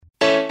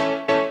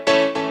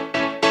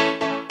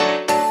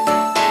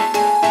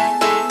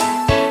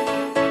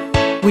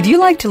Would you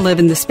like to live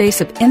in the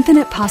space of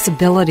infinite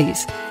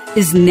possibilities?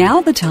 Is now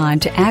the time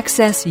to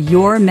access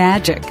your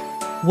magic?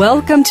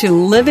 Welcome to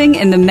Living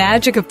in the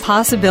Magic of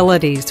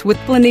Possibilities with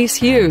Glenise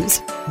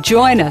Hughes.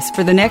 Join us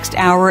for the next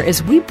hour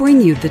as we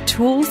bring you the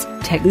tools,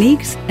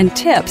 techniques, and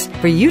tips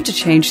for you to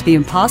change the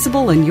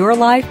impossible in your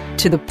life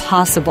to the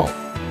possible.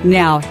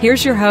 Now,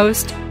 here's your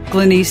host,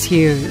 Glenise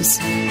Hughes.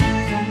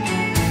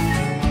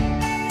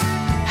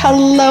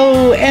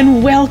 Hello,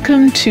 and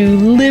welcome to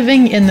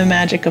Living in the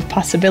Magic of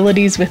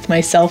Possibilities with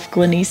myself,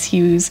 Glenise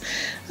Hughes.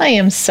 I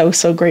am so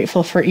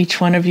grateful for each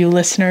one of you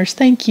listeners.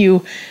 Thank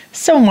you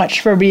so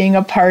much for being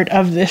a part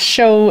of this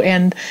show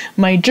and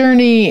my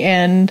journey,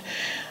 and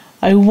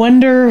I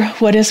wonder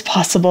what is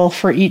possible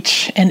for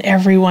each and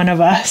every one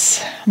of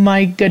us.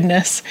 My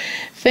goodness,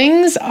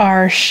 things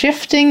are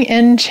shifting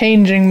and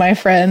changing, my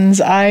friends.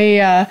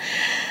 I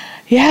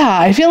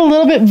feel a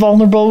little bit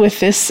vulnerable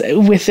with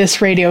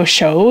this radio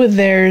show.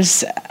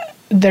 There's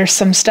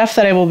some stuff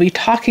that I will be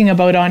talking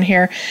about on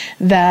here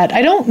that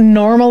I don't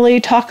normally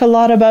talk a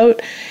lot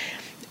about.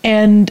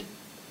 And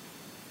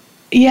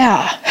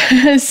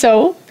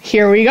so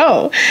here we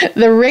go.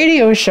 The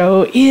radio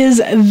show is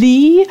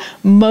the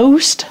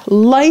most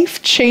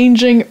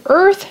life-changing,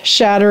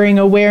 earth-shattering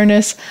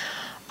awareness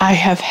I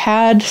have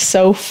had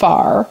so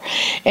far.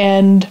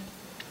 And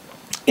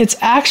it's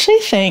actually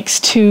thanks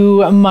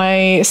to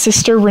my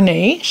sister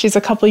Renee. She's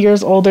a couple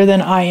years older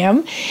than I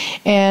am,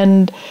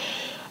 and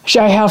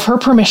I have her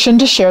permission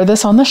to share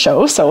this on the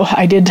show. So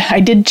I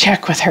did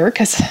check with her,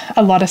 because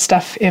a lot of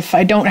stuff, if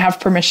I don't have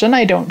permission,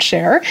 I don't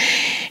share.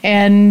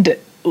 And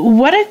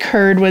what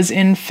occurred was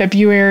in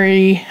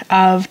February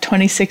of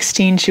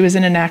 2016, she was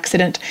in an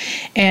accident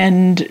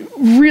and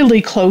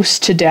really close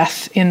to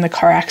death in the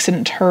car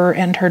accident. Her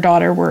and her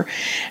daughter were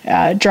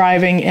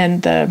driving,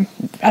 and the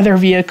other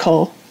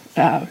vehicle,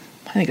 I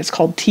think it's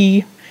called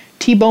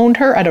T-boned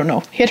her, I don't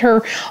know, hit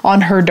her on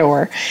her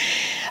door.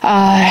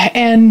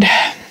 And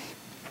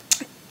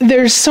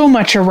there's so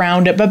much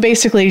around it, but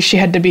basically she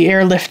had to be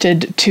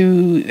airlifted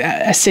to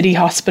a city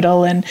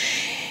hospital. And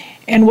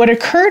what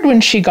occurred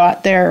when she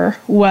got there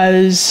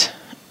was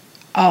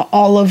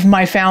all of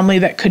my family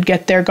that could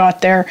get there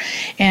got there.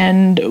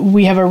 And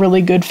we have a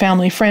really good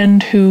family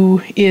friend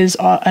who is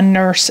a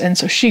nurse. And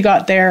so she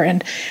got there,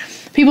 and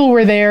people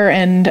were there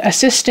and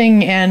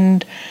assisting,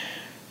 and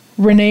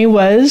Renee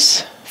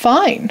was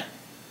fine.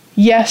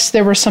 Yes,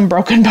 there were some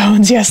broken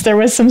bones. Yes, there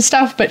was some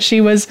stuff, but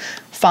she was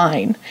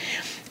fine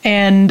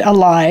and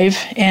alive.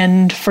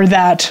 And for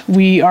that,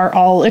 we are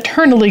all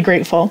eternally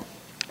grateful.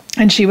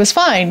 And she was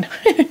fine.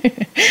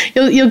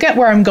 You'll get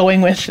where I'm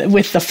going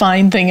with the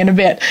fine thing in a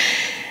bit.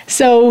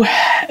 So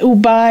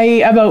by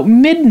about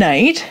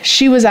midnight,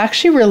 she was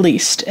actually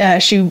released.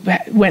 She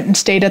went and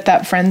stayed at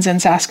that friend's in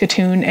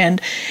Saskatoon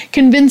and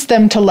convinced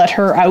them to let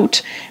her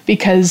out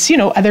because,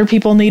 other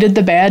people needed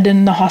the bed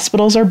and the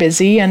hospitals are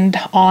busy, and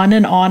on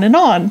and on and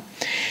on.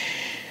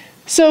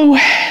 So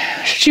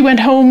she went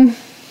home,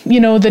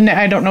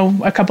 I don't know,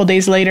 a couple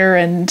days later,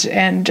 and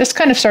just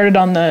kind of started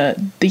on the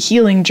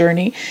healing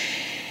journey.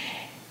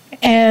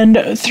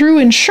 And through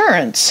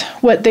insurance,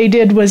 what they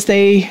did was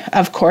they,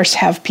 of course,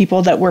 have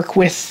people that work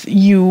with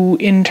you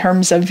in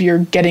terms of your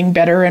getting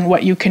better and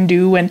what you can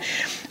do. And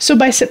so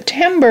by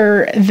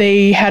September,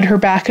 they had her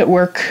back at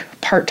work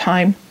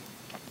part-time.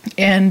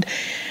 And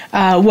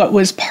what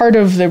was part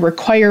of the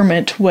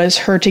requirement was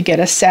her to get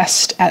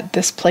assessed at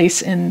this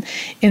place in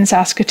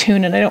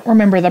Saskatoon. And I don't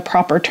remember the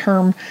proper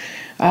term,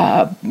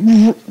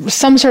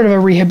 some sort of a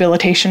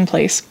rehabilitation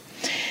place.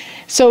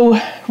 So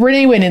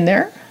Renee went in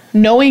there,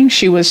 knowing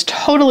she was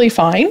totally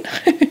fine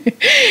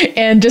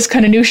and just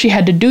kind of knew she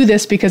had to do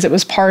this because it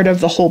was part of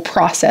the whole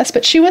process,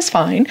 but she was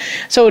fine.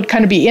 So it would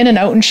kind of be in and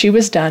out and she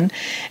was done.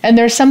 And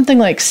there's something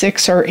like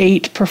 6 or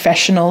 8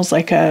 professionals,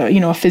 like a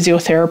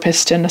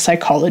physiotherapist and a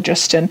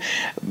psychologist and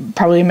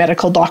probably a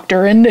medical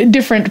doctor and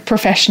different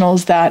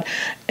professionals that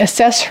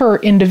assess her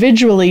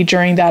individually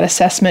during that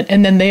assessment.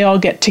 And then they all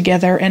get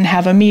together and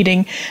have a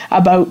meeting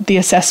about the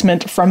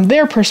assessment from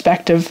their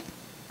perspective.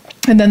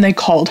 And then they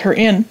called her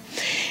in.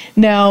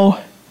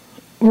 Now,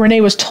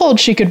 Renee was told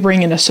she could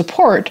bring in a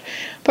support,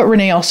 but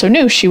Renee also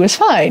knew she was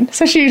fine.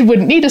 So she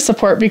wouldn't need a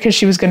support because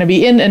she was going to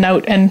be in and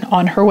out and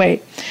on her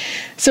way.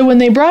 So when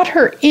they brought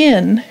her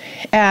in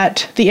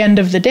at the end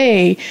of the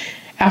day,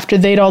 after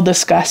they'd all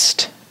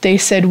discussed, they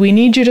said, we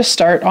need you to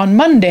start on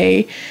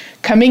Monday,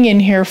 coming in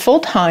here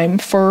full time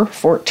for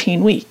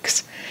 14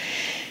 weeks.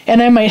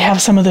 And I might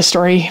have some of the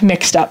story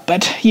mixed up,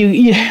 but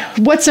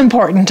what's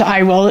important,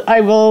 I'm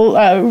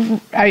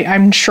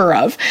sure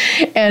of.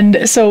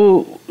 And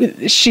so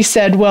she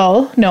said,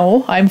 well,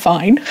 no, I'm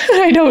fine.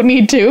 I don't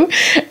need to.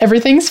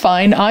 Everything's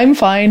fine. I'm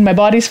fine. My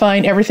body's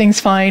fine. Everything's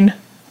fine.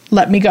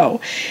 Let me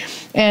go.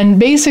 And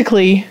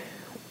basically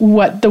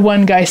what the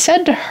one guy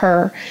said to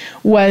her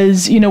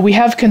was, we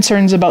have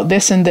concerns about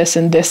this and this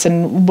and this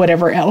and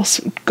whatever else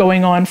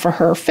going on for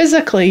her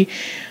physically.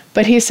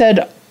 But he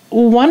said,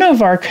 one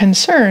of our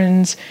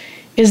concerns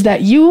is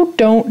that you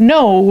don't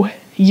know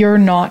you're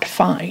not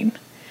fine.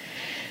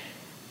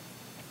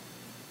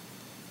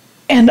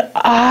 And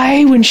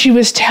when she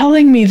was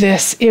telling me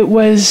this, it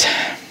was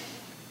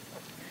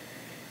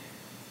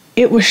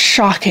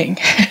shocking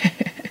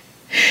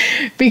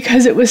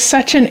because it was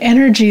such an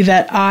energy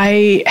that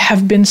I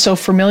have been so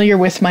familiar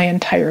with my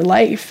entire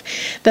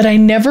life that I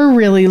never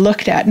really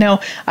looked at.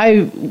 Now,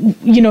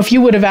 if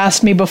you would have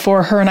asked me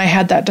before her and I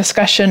had that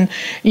discussion,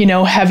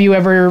 have you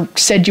ever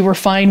said you were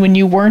fine when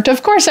you weren't?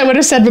 Of course, I would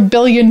have said a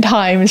billion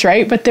times,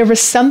 right? But there was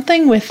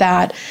something with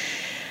that,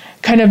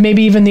 kind of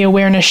maybe even the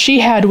awareness she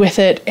had with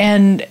it,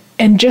 and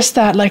just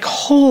that, like,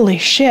 holy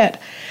shit,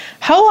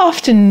 how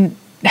often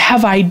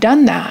have I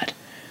done that?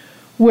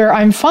 Where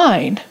I'm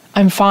fine.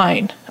 And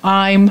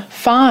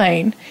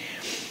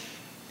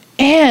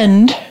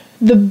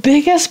the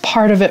biggest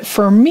part of it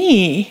for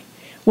me,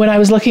 when I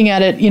was looking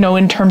at it,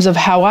 in terms of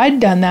how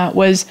I'd done that,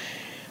 was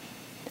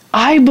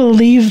I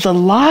believe the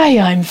lie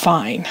I'm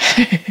fine.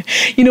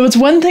 It's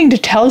one thing to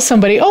tell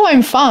somebody, oh,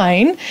 I'm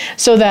fine,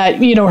 so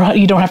that, you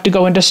don't have to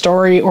go into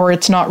story or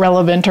it's not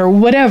relevant or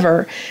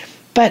whatever,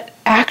 but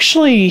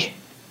actually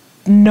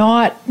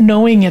not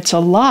knowing it's a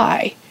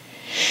lie.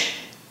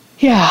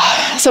 Yeah,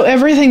 so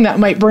everything that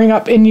might bring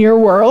up in your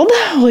world,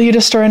 will you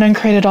destroy and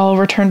uncreate it all,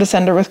 return to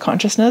sender with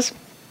consciousness?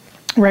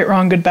 Right,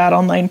 wrong, good, bad,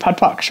 online, pod,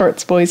 poc,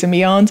 shorts, boys, and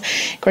beyonds.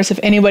 Of course, if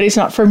anybody's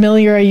not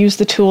familiar, I use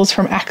the tools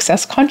from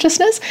Access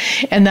Consciousness,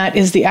 and that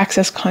is the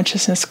Access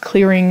Consciousness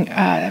clearing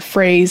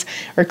phrase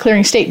or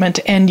clearing statement,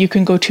 and you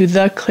can go to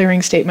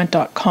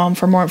theclearingstatement.com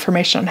for more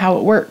information on how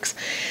it works.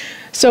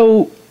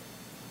 So,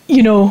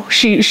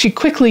 she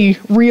quickly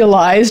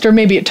realized, or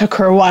maybe it took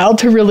her a while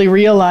to really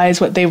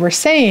realize what they were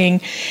saying,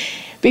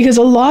 because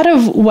a lot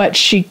of what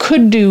she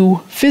could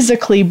do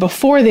physically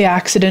before the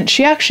accident,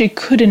 she actually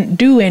couldn't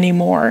do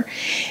anymore,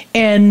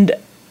 and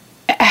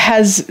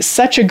has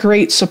such a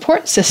great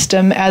support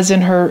system, as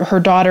in her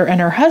daughter and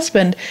her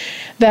husband,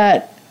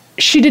 that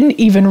she didn't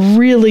even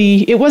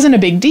really, it wasn't a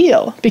big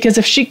deal, because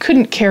if she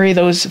couldn't carry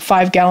those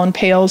 5-gallon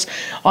pails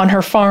on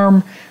her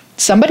farm,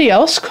 somebody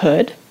else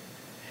could.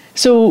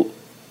 So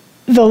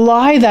the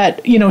lie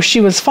that, she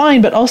was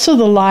fine, but also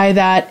the lie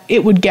that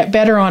it would get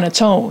better on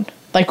its own.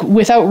 Like,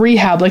 without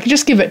rehab, like,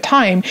 just give it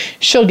time,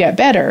 she'll get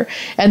better.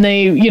 And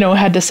they,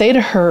 had to say to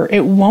her,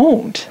 it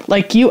won't.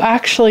 Like, you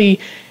actually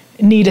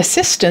need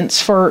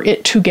assistance for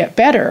it to get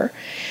better.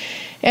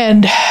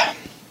 And,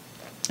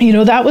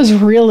 that was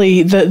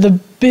really the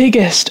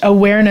biggest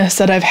awareness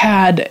that I've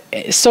had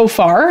so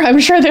far. I'm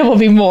sure there will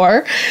be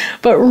more,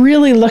 but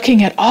really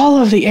looking at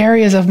all of the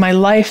areas of my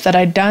life that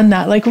I'd done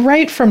that, like,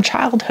 right from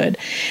childhood.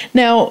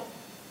 Now,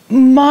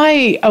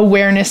 my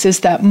awareness is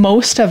that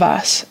most of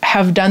us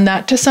have done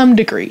that to some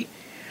degree.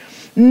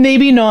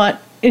 Maybe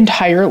not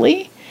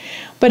entirely,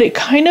 but it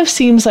kind of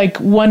seems like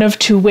one of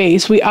two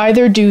ways. We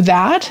either do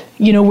that,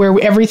 where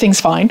everything's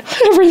fine,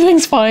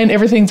 everything's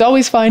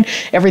always fine,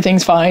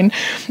 everything's fine,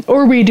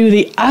 or we do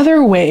the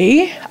other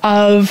way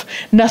of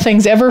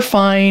nothing's ever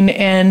fine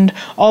and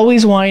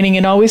always whining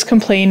and always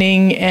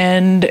complaining,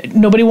 and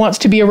nobody wants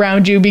to be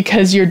around you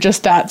because you're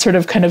just that sort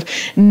of kind of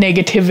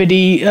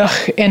negativity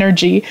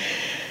energy.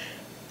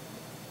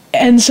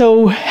 And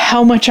so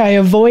how much I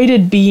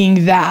avoided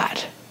being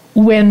that,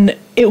 when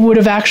it would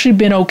have actually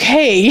been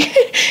okay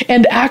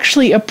and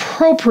actually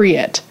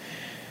appropriate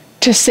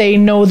to say,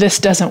 no, this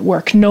doesn't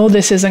work. No,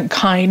 this isn't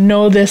kind.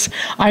 No,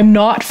 I'm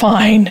not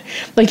fine.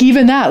 Like,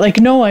 even that,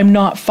 like, no, I'm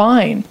not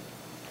fine.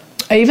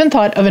 I even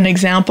thought of an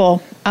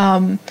example,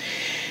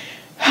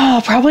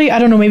 probably, I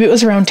don't know, maybe it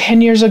was around 10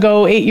 years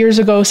ago, 8 years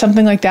ago,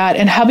 something like that.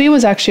 And hubby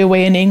was actually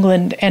away in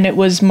England, and it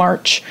was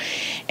March,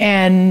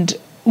 and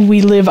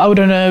we live out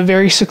on a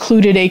very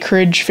secluded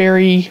acreage,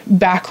 very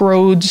back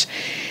roads.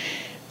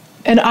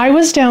 And I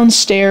was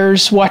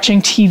downstairs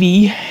watching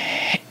TV,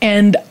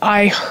 and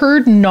I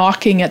heard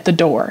knocking at the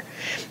door.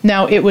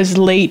 Now, it was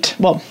late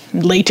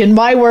in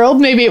my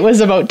world. Maybe it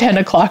was about 10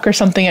 o'clock or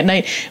something at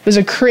night. It was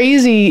a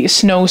crazy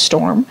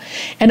snowstorm,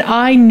 and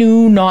I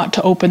knew not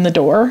to open the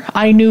door.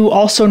 I knew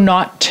also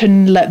not to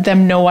let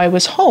them know I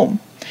was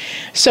home.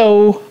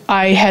 So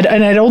I'd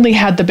only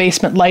had the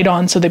basement light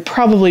on, so they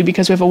probably,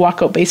 because we have a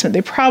walkout basement,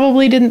 they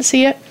probably didn't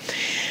see it.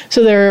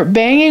 So they're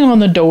banging on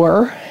the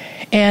door,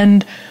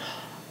 and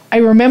I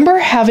remember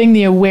having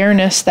the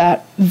awareness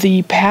that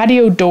the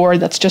patio door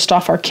that's just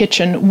off our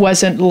kitchen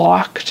wasn't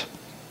locked.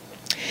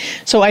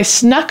 So I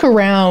snuck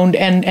around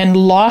and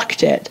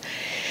locked it,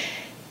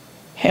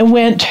 and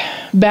went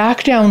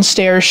back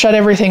downstairs, shut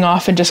everything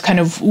off, and just kind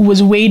of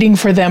was waiting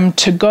for them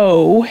to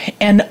go.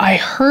 And I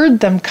heard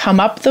them come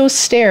up those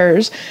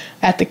stairs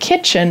at the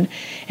kitchen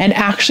and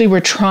actually were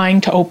trying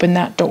to open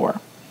that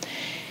door.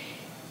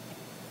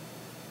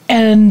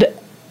 And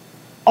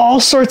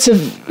all sorts of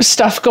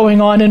stuff going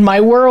on in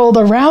my world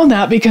around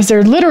that, because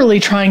they're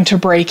literally trying to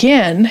break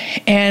in,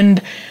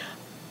 and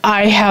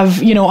I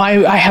have,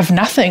 I have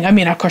nothing. I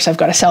mean, of course I've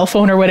got a cell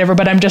phone or whatever,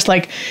 but I'm just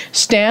like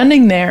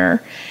standing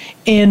there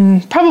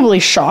in probably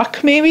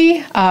shock,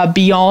 maybe,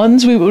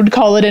 beyond, we would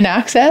call it in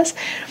Access.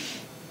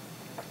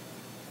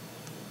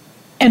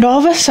 And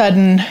all of a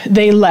sudden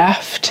they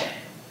left,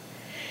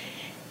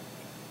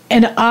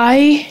 and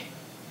I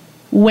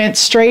went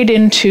straight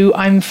into,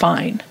 I'm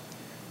fine.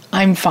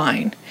 I'm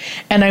fine.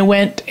 And I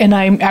went and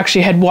I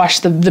actually had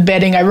washed the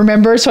bedding, I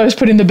remember. So I was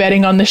putting the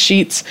bedding on the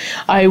sheets.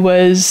 I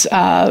was,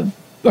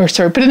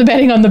 putting the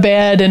bedding on the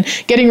bed and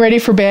getting ready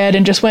for bed,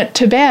 and just went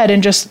to bed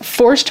and just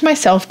forced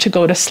myself to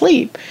go to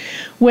sleep.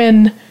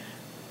 When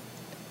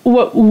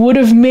what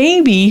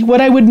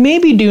I would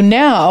maybe do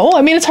now,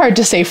 I mean, it's hard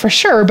to say for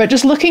sure, but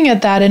just looking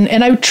at that, and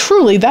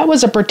that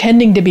was a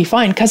pretending to be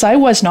fine, because I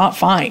was not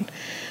fine.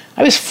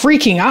 I was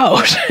freaking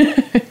out.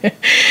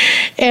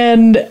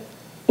 And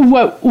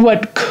what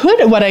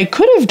I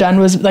could have done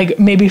was like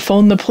maybe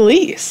phone the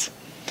police,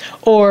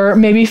 or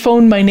maybe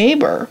phone my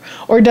neighbor,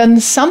 or done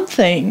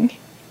something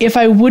if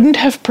I wouldn't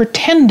have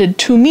pretended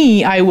to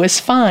me I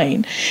was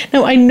fine.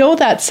 Now, I know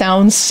that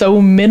sounds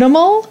so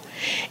minimal,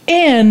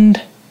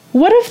 and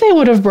what if they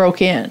would have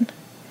broke in?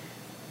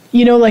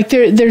 You know, like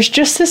there's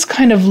just this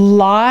kind of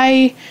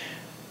lie,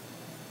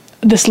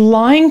 this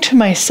lying to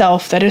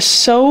myself that is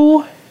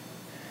so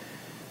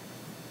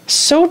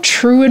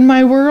true in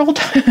my world,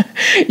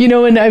 you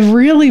know, and I've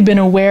really been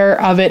aware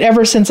of it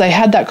ever since I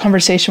had that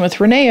conversation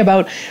with Renee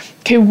about,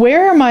 okay,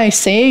 where am I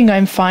saying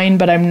I'm fine,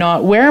 but I'm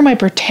not? Where am I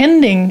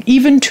pretending,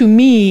 even to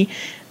me,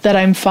 that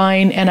I'm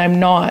fine and I'm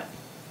not?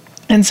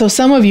 And so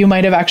some of you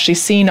might have actually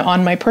seen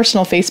on my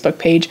personal Facebook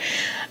page,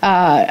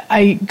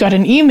 I got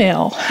an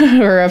email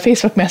or a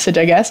Facebook message,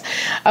 I guess,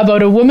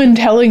 about a woman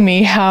telling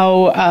me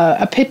how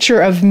a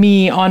picture of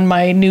me on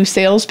my new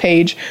sales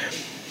page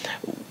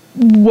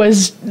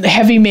was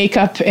heavy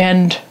makeup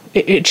and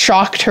it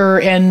shocked her,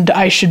 and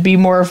I should be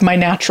more of my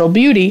natural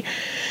beauty.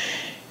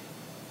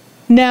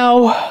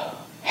 Now,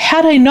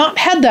 had I not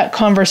had that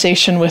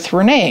conversation with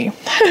Renee,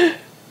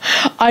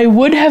 I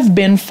would have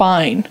been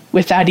fine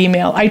with that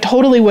email. I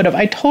totally would have.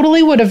 I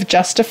totally would have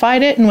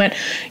justified it and went,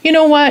 you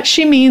know what?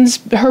 She means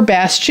her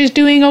best. She's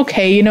doing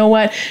okay. You know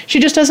what? She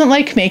just doesn't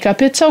like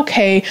makeup. It's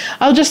okay.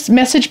 I'll just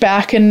message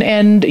back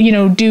and you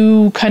know,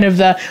 do kind of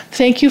the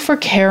thank you for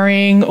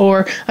caring,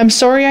 or I'm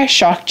sorry I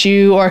shocked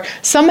you, or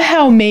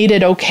somehow made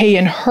it okay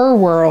in her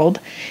world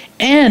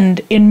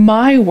and in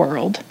my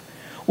world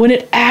when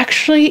it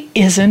actually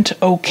isn't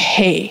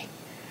okay.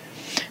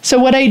 So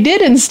what I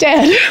did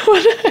instead,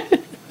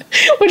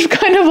 which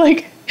kind of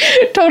like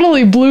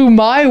totally blew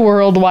my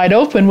world wide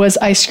open, was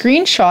I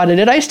screenshotted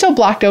it. I still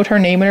blacked out her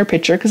name and her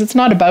picture, because it's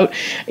not about,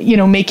 you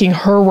know, making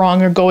her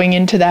wrong or going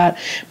into that,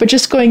 but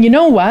just going, you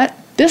know what?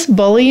 This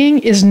bullying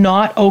is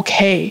not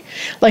okay.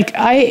 Like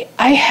I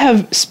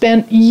have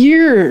spent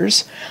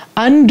years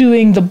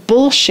undoing the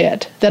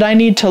bullshit that I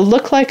need to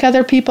look like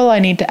other people. I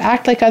need to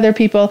act like other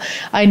people.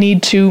 I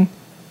need to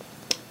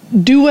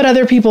do what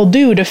other people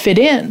do to fit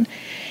in.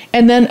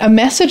 And then a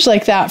message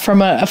like that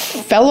from a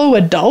fellow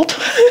adult,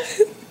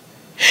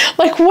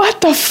 like,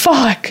 what the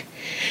fuck?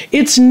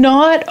 It's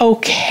not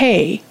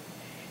okay.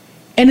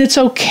 And it's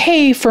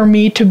okay for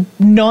me to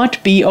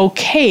not be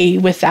okay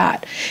with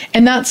that.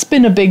 And that's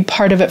been a big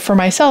part of it for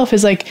myself,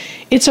 is like,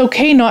 it's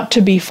okay not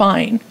to be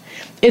fine.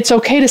 It's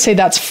okay to say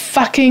that's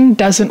fucking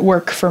doesn't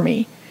work for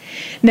me.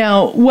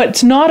 Now,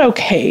 what's not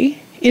okay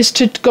is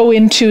to go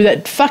into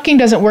that fucking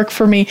doesn't work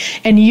for me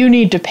and you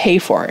need to pay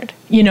for it.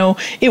 You know,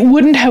 it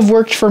wouldn't have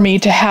worked for me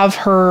to have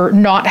her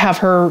not have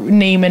her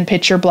name and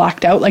picture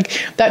blacked out. Like,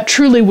 that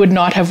truly would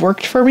not have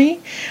worked for me.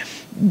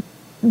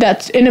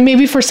 And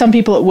maybe for some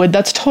people it would.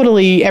 That's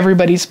totally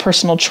everybody's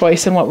personal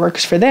choice and what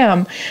works for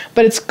them.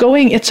 But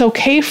it's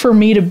okay for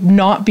me to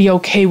not be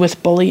okay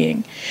with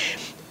bullying.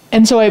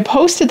 And so I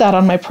posted that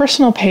on my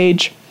personal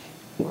page.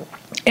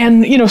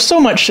 And, you know, so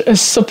much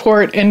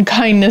support and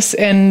kindness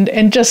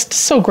and just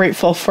so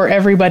grateful for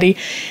everybody.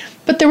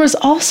 But there was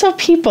also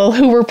people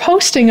who were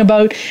posting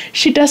about,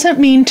 she doesn't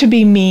mean to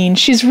be mean.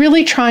 She's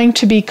really trying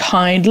to be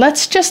kind.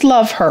 Let's just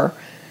love her.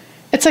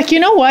 It's like, you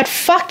know what?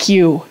 Fuck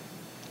you.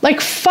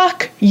 Like,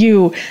 fuck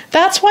you.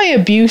 That's why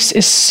abuse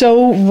is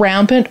so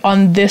rampant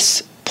on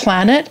this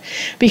planet,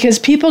 because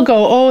people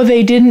go, oh,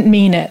 they didn't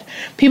mean it.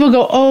 People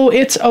go, oh,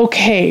 it's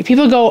okay.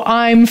 People go,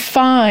 I'm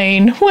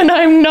fine, when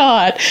I'm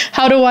not.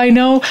 How do I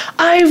know?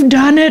 I've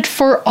done it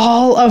for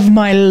all of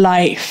my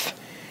life.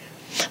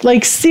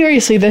 Like,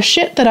 seriously, the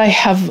shit that I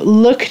have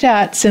looked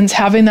at since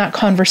having that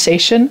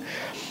conversation.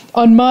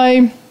 On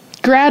my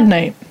grad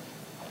night,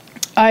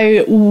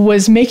 I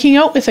was making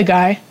out with a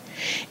guy,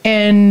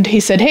 and he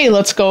said, hey,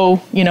 let's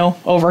go, you know,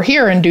 over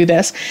here and do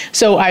this.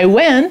 So I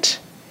went.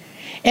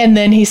 And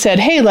then he said,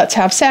 hey, let's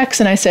have sex.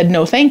 And I said,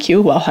 no, thank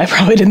you. Well, I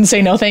probably didn't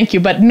say no, thank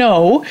you, but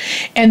no.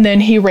 And then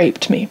he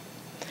raped me.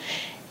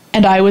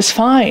 And I was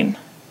fine.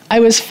 I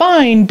was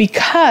fine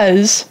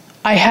because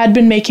I had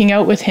been making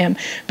out with him,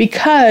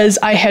 because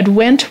I had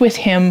went with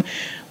him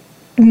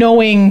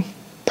knowing,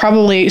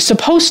 probably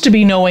supposed to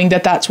be knowing,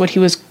 that that's what he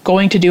was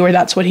going to do or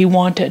that's what he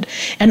wanted.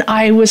 And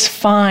I was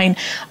fine.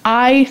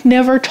 I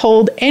never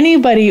told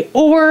anybody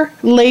or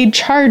laid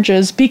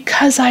charges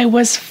because I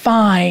was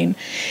fine.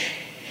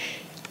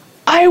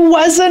 I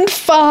wasn't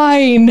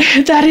fine.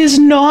 That is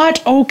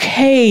not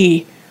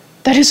okay.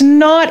 That is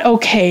not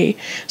okay.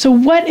 So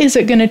what is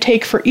it going to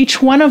take for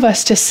each one of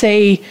us to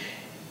say,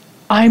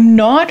 I'm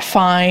not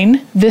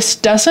fine. This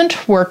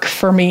doesn't work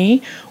for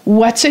me.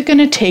 What's it going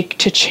to take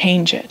to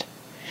change it?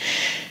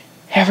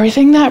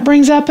 Everything that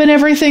brings up and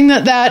everything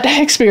that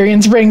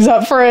experience brings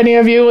up for any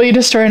of you, will you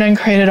destroy and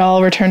uncreate it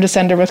all, return to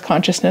sender with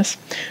consciousness?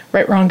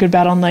 Right, wrong, good,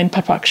 bad, online,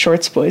 putt,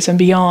 shorts, boys, and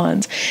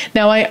beyonds.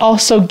 Now, I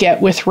also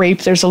get with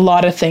rape, there's a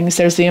lot of things.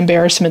 There's the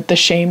embarrassment, the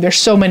shame. There's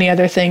so many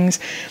other things.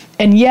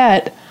 And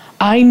yet,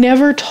 I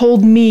never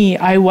told me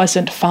I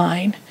wasn't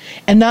fine.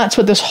 And that's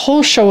what this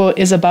whole show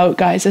is about,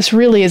 guys. This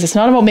really is. It's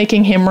not about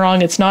making him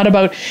wrong. It's not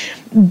about,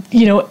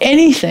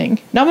 anything.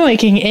 Not about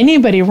making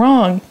anybody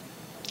wrong.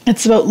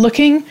 It's about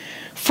looking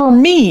for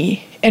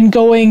me and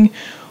going,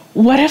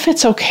 what if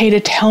it's okay to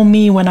tell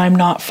me when I'm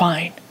not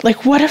fine?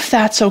 Like, what if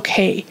that's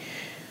okay?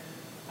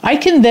 I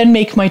can then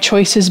make my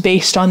choices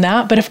based on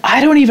that, but if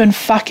I don't even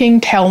fucking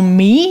tell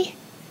me,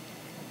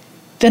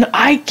 then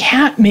I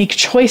can't make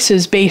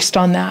choices based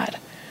on that.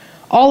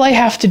 All I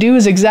have to do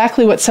is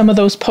exactly what some of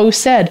those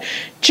posts said.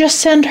 Just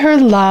send her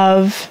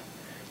love.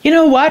 You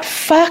know what?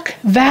 Fuck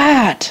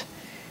that.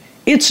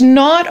 It's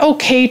not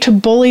okay to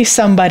bully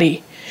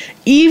somebody,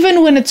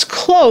 even when it's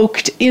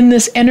cloaked in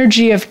this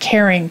energy of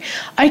caring.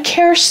 I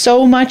care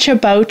so much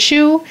about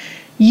you.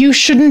 You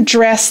shouldn't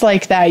dress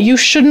like that. You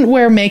shouldn't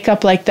wear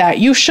makeup like that.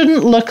 You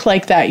shouldn't look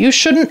like that. You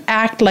shouldn't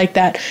act like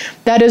that.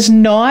 That is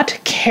not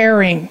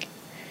caring.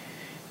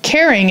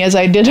 Caring, as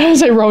I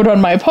wrote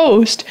on my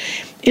post,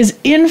 is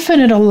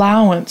infinite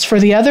allowance for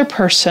the other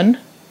person,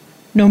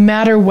 no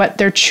matter what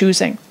they're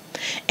choosing.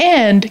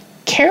 And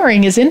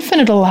caring is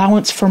infinite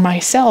allowance for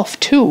myself,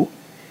 too.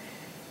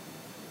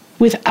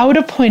 Without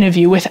a point of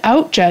view,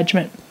 without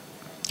judgment,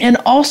 and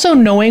also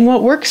knowing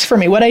what works for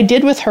me. What I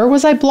did with her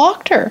was I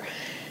blocked her.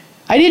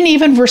 I didn't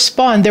even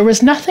respond. There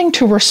was nothing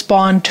to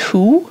respond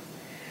to.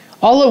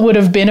 All it would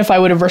have been if I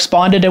would have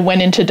responded and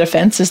went into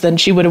defense is then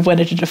she would have went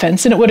into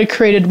defense, and it would have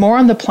created more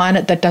on the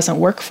planet that doesn't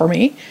work for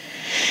me.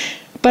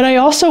 But I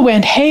also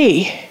went,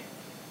 hey,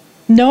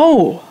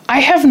 no, I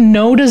have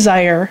no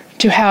desire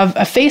to have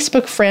a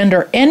Facebook friend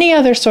or any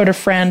other sort of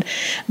friend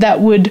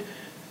that would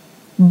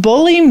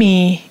bully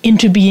me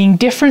into being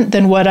different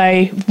than what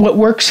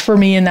works for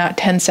me in that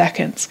 10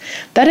 seconds.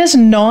 That is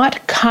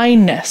not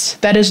kindness.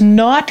 That is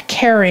not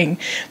caring.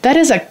 That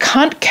is a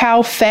cunt,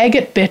 cow,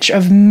 faggot, bitch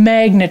of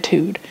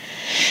magnitude.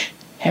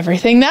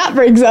 Everything that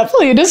brings up,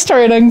 will you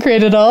destroy and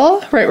uncreate it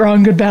all? Right,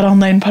 wrong, good, bad,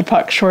 online,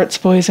 putt, shorts,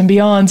 boys, and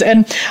beyonds.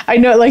 And I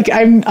know,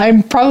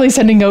 I'm probably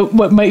sending out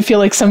what might feel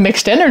like some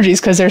mixed energies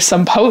because there's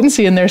some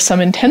potency and there's some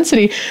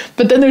intensity,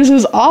 but then there's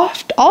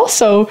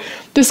also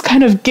this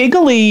kind of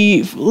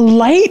giggly,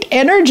 light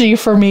energy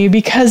for me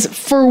because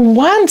for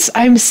once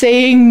I'm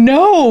saying,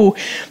 no,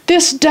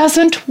 this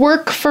doesn't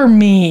work for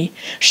me.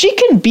 She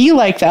can be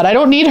like that. I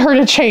don't need her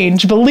to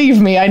change.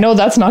 Believe me, I know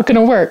that's not going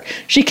to work.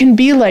 She can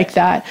be like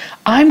that.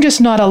 I'm just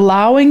not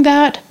allowing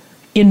that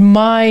in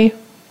my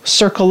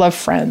circle of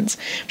friends.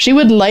 She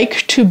would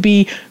like to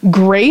be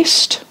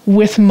graced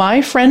with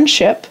my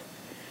friendship,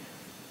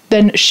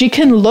 then she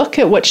can look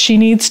at what she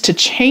needs to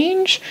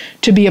change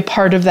to be a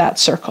part of that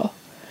circle.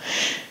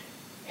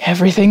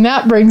 Everything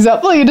that brings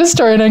up, will you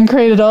destroy and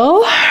uncreate it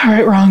all?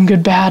 Right, wrong,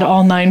 good, bad,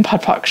 all 9,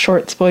 putt,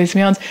 shorts, boys,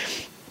 beyonds.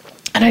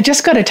 And I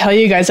just got to tell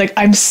you guys,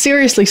 I'm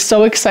seriously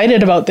so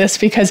excited about this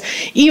because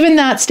even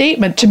that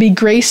statement, to be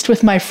graced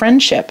with my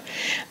friendship,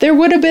 there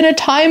would have been a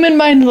time in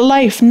my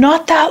life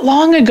not that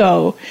long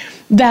ago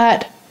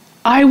that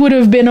I would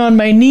have been on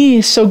my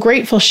knees so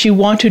grateful she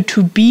wanted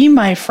to be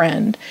my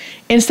friend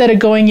instead of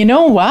going, you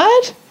know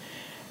what?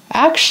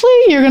 Actually,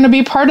 you're going to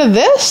be part of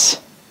this?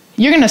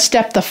 You're going to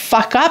step the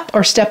fuck up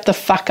or step the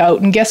fuck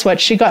out. And guess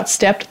what? She got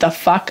stepped the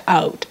fuck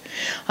out.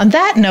 On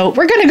that note,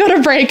 we're going to go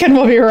to break and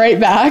we'll be right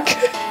back.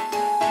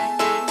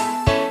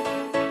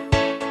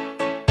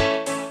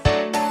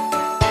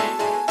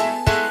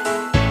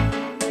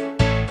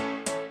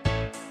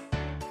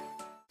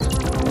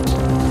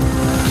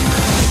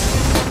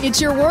 It's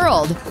your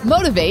world.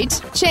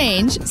 Motivate,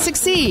 change,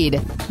 succeed.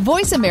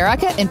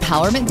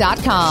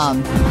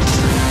 VoiceAmericaEmpowerment.com.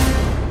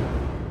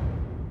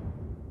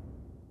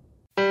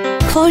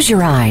 Close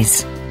your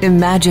eyes.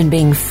 Imagine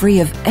being free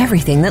of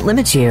everything that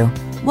limits you.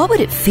 What would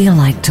it feel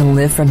like to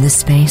live from this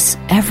space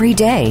every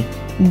day?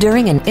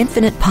 During an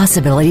Infinite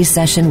Possibilities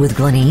session with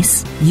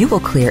Glenyce, you will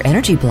clear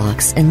energy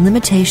blocks and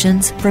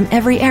limitations from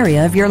every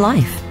area of your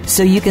life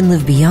so you can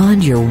live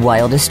beyond your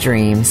wildest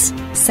dreams.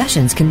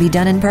 Sessions can be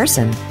done in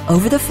person,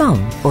 over the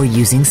phone, or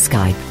using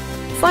Skype.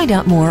 Find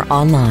out more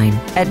online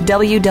at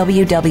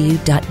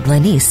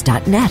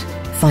www.glenyce.net.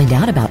 Find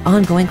out about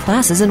ongoing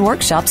classes and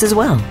workshops as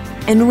well.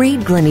 And read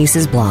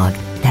Glenyce's blog.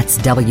 That's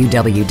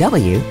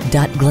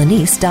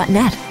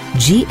www.glenyce.net.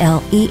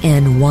 GLENYCE.net.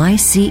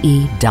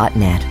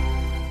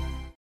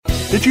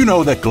 Did you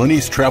know that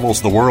Glenyce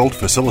travels the world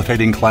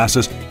facilitating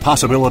classes,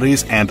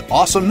 possibilities, and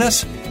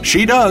awesomeness?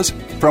 She does.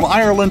 From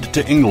Ireland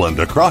to England,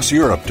 across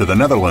Europe to the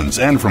Netherlands,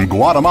 and from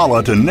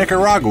Guatemala to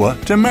Nicaragua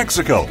to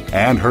Mexico,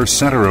 and her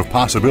Center of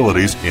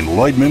Possibilities in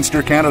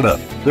Lloydminster, Canada.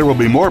 There will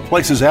be more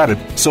places added,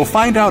 so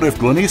find out if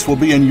Glenyce will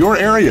be in your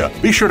area.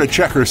 Be sure to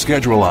check her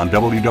schedule on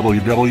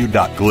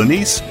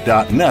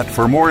www.glenyce.net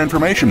for more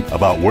information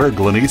about where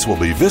Glenyce will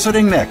be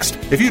visiting next.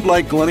 If you'd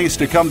like Glenyce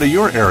to come to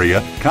your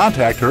area,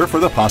 contact her for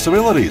the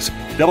possibilities.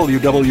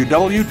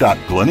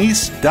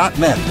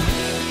 www.glenyce.net.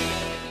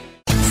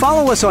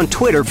 Follow us on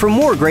Twitter for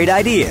more great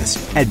ideas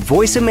at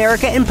Voice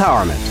America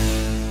Empowerment.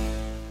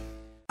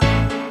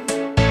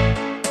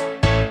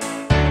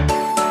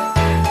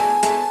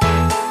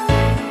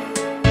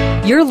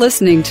 You're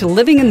listening to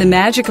Living in the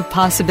Magic of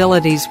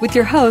Possibilities with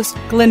your host,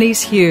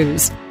 Glenyce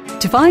Hughes.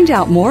 To find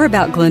out more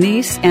about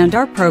Glenyce and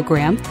our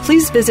program,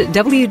 please visit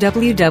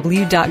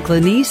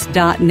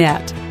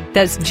www.glenyce.net.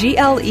 That's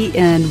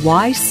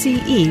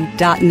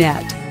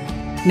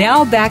GLENYCE.net.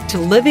 Now back to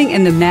Living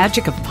in the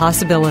Magic of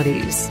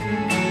Possibilities.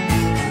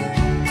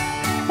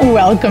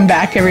 Welcome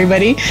back,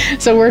 everybody.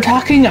 So we're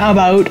talking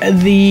about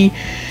the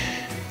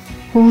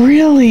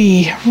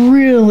really,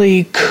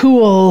 really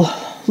cool,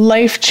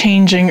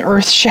 life-changing,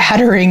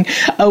 earth-shattering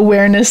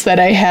awareness that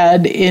I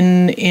had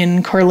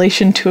in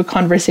correlation to a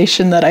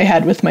conversation that I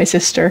had with my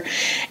sister.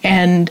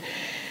 And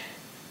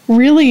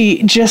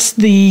really just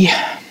the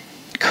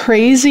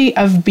crazy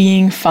of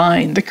being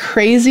fine, the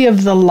crazy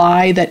of the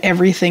lie that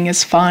everything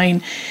is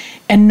fine,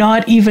 and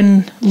not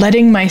even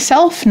letting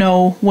myself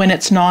know when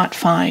it's not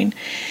fine.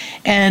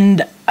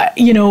 And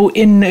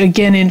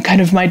in kind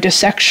of my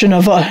dissection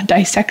of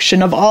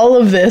all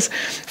of this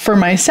for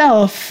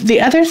myself, the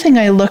other thing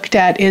I looked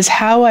at is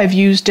how I've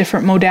used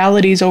different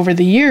modalities over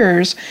the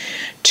years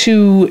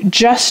to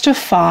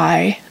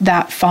justify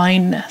that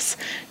fineness,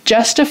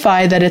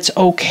 justify that it's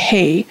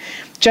okay,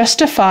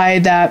 justify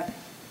that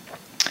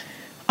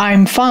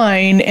I'm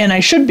fine and I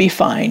should be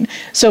fine.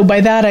 So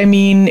by that I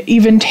mean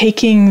even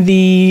taking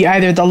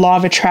either the law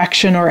of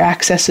attraction or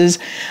Access's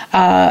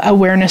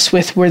awareness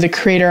with we're the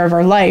creator of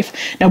our life.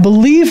 Now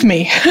believe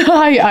me,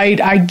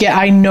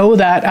 I know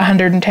that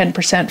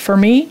 110% for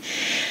me.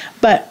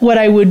 But what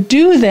I would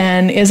do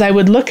then is I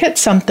would look at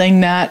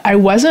something that I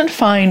wasn't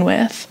fine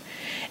with,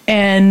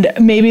 and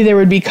maybe there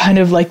would be kind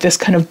of like this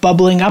kind of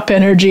bubbling up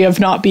energy of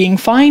not being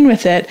fine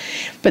with it,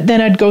 but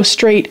then I'd go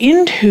straight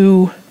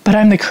into, but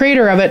I'm the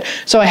creator of it,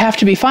 so I have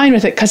to be fine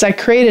with it because I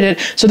created it,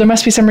 so there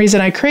must be some reason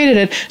I created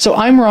it, so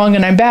I'm wrong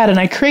and I'm bad and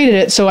I created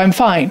it, so I'm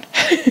fine.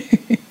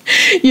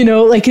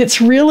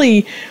 It's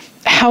really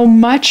how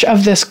much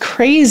of this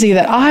crazy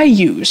that I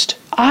used.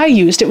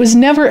 It was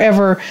never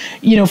ever,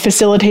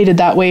 facilitated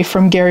that way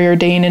from Gary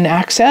Ordain and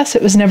Access.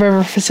 It was never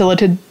ever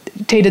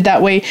facilitated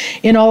that way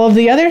in all of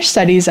the other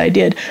studies I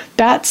did.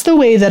 That's the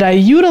way that I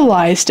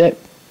utilized it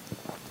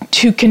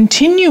to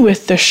continue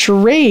with the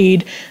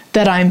charade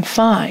that I'm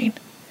fine.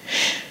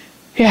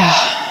 Yeah,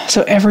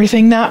 so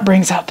everything that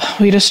brings up,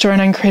 we destroy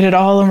and uncreate it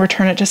all and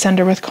return it to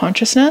sender with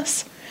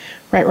consciousness.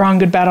 Right, wrong,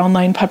 good, bad,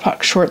 online, POD,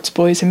 POC, shorts,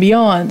 boys, and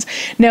beyonds.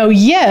 Now,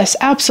 yes,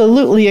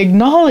 absolutely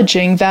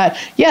acknowledging that,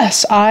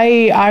 yes,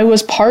 I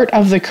was part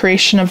of the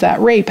creation of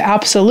that rape,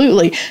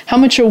 absolutely. How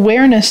much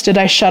awareness did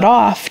I shut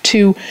off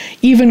to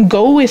even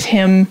go with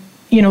him,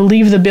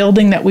 leave the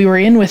building that we were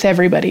in with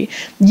everybody?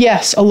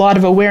 Yes, a lot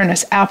of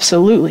awareness,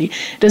 absolutely.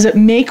 Does it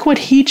make what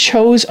he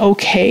chose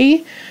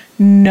okay?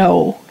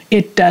 No,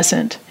 it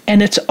doesn't.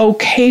 And it's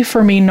okay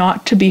for me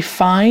not to be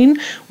fine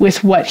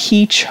with what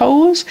he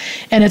chose.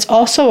 And it's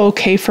also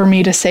okay for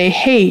me to say,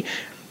 hey,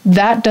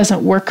 that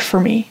doesn't work for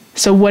me.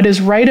 So what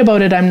is right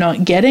about it I'm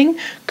not getting?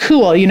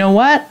 Cool, you know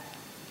what?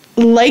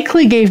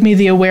 Likely gave me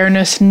the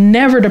awareness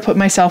never to put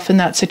myself in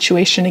that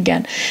situation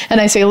again.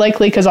 And I say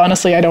likely because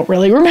honestly, I don't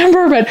really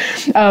remember, but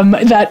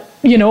that,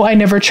 I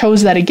never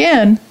chose that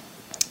again.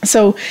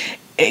 So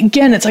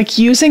again, it's like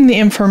using the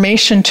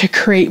information to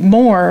create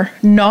more,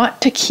 not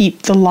to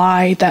keep the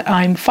lie that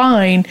I'm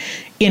fine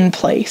in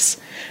place,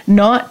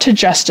 not to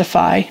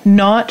justify,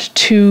 not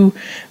to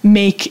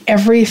make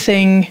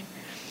everything.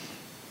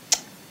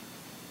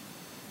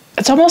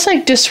 It's almost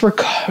like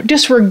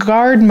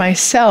disregard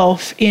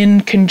myself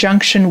in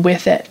conjunction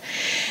with it.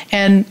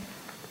 And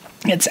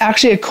it's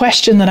actually a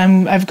question that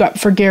I've got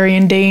for Gary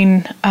and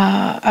Dane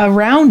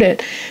around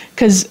it,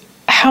 because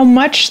how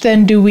much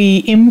then do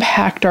we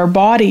impact our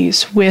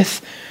bodies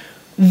with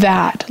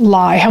that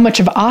lie? How much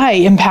have I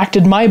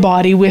impacted my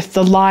body with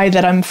the lie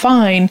that I'm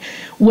fine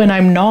when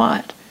I'm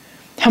not?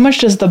 How much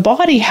does the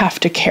body have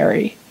to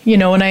carry?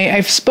 And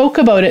I've spoke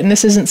about it, and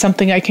this isn't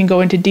something I can go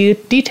into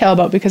detail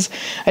about because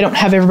I don't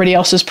have everybody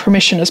else's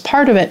permission as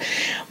part of it,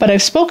 but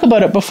I've spoke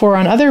about it before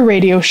on other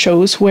radio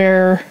shows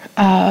where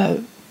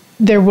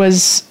there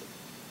was,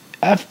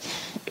 I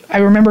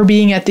remember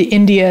being at the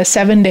India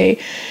 7-day,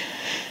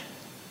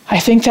 I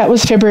think that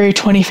was February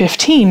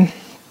 2015,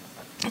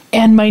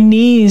 and my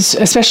knees,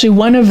 especially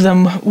one of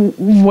them,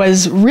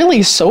 was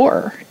really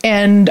sore.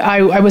 And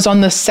I was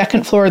on the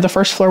second floor or the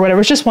first floor, whatever.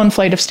 It was just one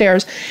flight of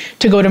stairs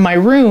to go to my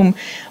room.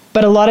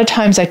 But a lot of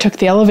times I took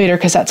the elevator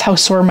because that's how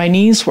sore my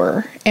knees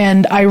were.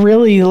 And I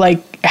really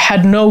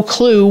had no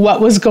clue what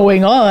was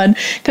going on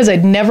because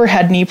I'd never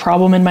had knee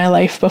problem in my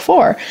life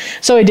before.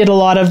 So I did a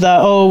lot of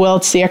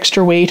it's the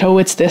extra weight. Oh,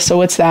 it's this.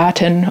 Oh, it's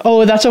that. And,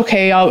 oh, that's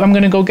okay. I'm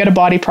going to go get a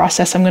body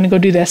process. I'm going to go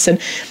do this.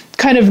 And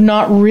kind of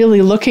not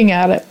really looking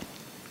at it.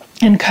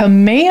 And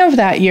come May of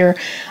that year,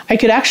 I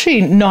could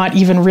actually not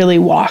even really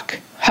walk.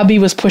 Hubby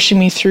was pushing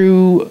me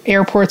through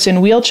airports in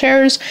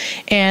wheelchairs,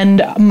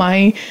 and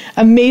my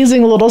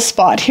amazing little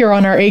spot here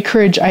on our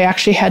acreage, I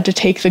actually had to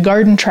take the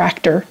garden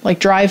tractor,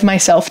 drive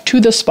myself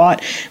to the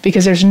spot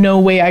because there's no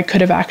way I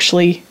could have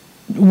actually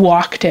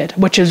walked it,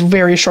 which is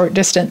very short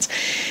distance.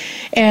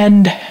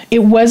 And it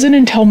wasn't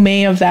until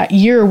May of that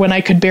year when I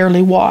could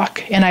barely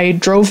walk, and I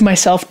drove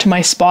myself to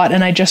my spot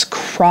and I just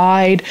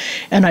cried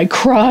and I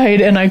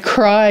cried and I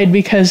cried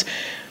because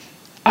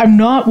I'm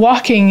not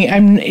walking.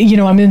 I'm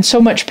in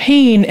so much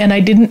pain, and I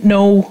didn't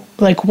know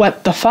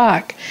what the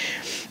fuck.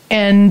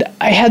 And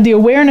I had the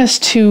awareness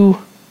to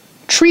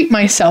treat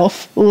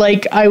myself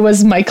like I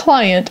was my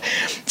client.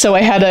 So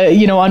I had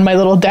on my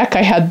little deck,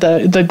 I had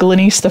the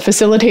Glenyce, the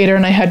facilitator,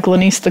 and I had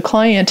Glenyce, the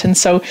client. And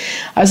so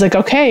I was like,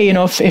 okay,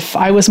 if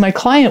I was my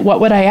client,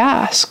 what would I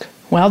ask?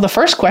 Well, the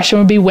first question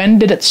would be, when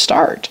did it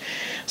start?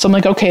 So I'm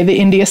like, okay, the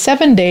India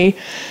 7-day,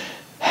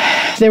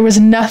 there was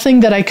nothing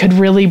that I could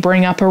really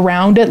bring up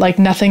around it,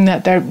 nothing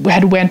that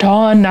had went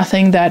on,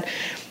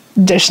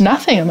 there's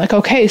nothing. I'm like,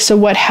 okay, so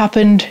what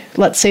happened,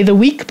 let's say the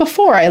week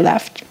before I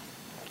left?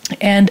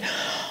 And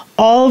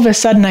all of a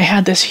sudden I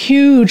had this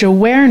huge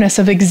awareness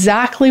of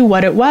exactly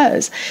what it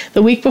was.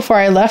 The week before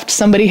I left,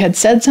 somebody had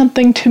said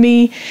something to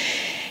me.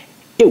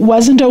 It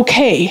wasn't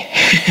okay.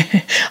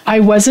 I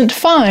wasn't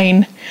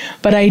fine,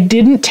 but I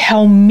didn't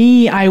tell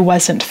me I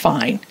wasn't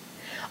fine.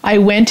 I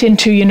went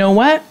into, you know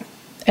what?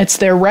 It's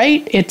their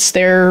right.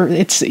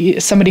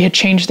 Somebody had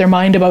changed their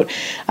mind about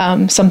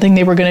something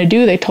they were going to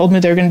do. They told me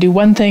they were going to do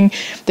one thing.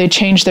 They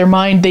changed their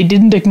mind. They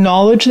didn't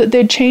acknowledge that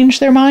they'd changed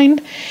their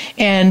mind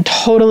and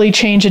totally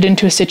changed it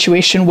into a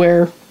situation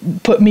where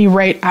put me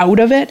right out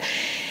of it.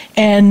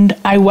 And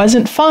I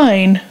wasn't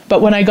fine.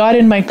 But when I got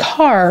in my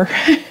car,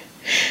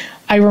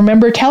 I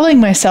remember telling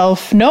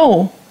myself,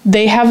 no,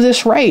 they have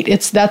this right.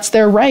 That's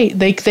their right.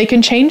 They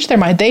can change their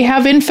mind. They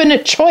have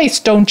infinite choice,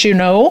 don't you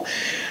know?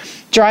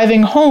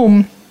 Driving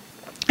home,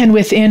 and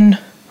within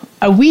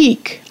a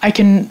week,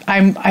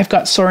 I've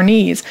got sore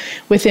knees.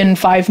 Within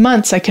 5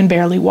 months, I can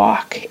barely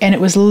walk. And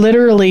it was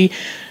literally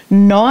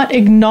not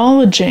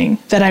acknowledging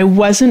that I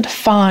wasn't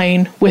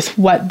fine with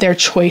what their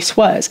choice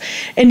was.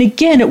 And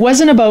again, it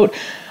wasn't about,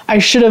 I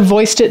should have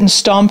voiced it and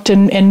stomped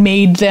and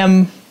made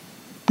them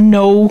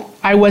know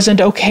I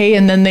wasn't okay,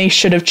 and then they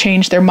should have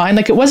changed their mind.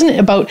 It wasn't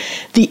about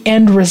the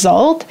end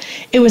result.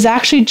 It was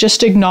actually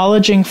just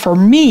acknowledging for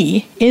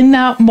me in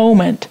that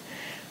moment,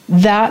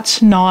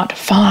 that's not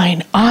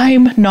fine.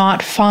 I'm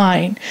not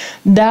fine.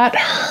 That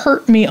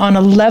hurt me on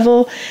a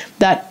level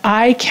that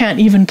I can't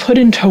even put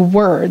into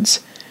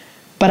words,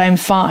 but I'm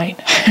fine.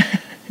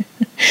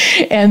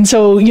 And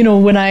so,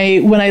 when I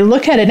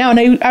look at it now,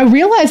 and I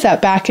realized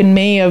that back in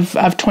May of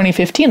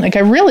 2015, I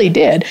really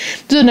did.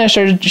 Then I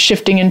started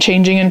shifting and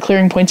changing and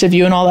clearing points of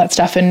view and all that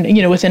stuff. And,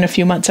 within a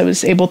few months, I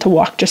was able to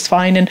walk just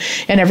fine, and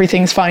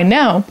everything's fine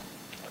now.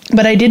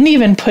 But I didn't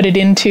even put it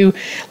into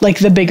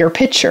the bigger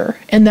picture.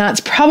 And that's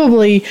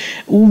probably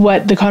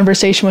what the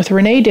conversation with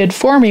Renee did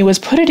for me, was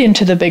put it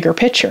into the bigger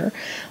picture.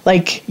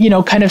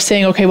 Kind of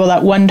saying, okay, well,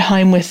 that one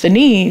time with the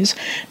knees.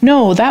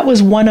 No, that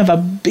was one of a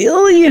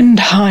billion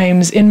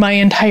times in my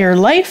entire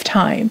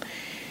lifetime.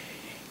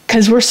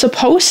 Because we're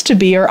supposed to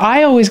be, or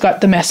I always got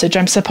the message,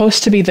 I'm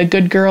supposed to be the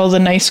good girl, the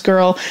nice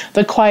girl,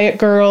 the quiet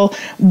girl,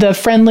 the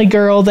friendly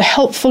girl, the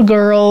helpful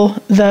girl,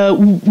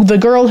 the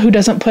girl who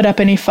doesn't put up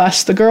any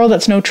fuss, the girl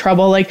that's no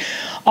trouble,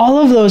 all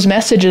of those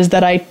messages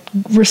that I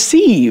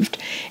received.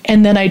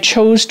 And then I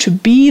chose to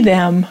be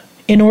them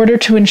in order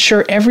to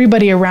ensure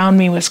everybody around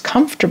me was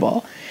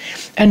comfortable.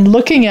 And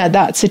looking at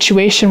that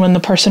situation when the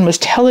person was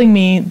telling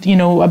me,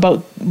 about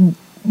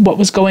what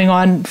was going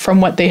on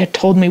from what they had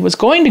told me was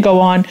going to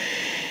go on,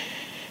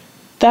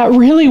 that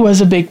really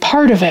was a big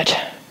part of it.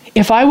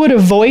 If I would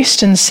have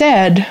voiced and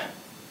said,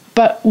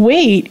 but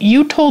wait,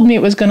 you told me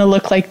it was going to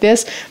look like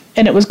this,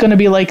 and it was going to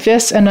be like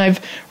this, and I've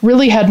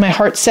really had my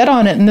heart set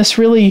on it, and this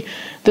really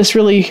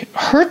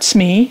hurts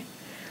me,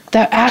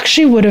 that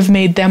actually would have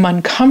made them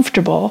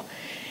uncomfortable.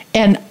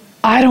 And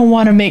I don't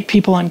want to make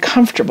people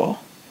uncomfortable.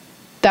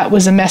 That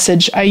was a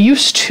message I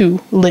used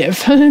to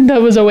live.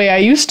 That was a way I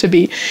used to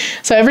be.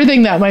 So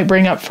everything that might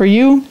bring up for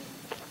you,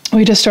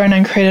 we destroy and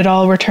uncreate it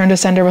all, return to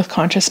sender with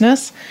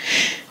consciousness.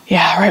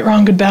 Yeah, right,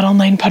 wrong, good, bad,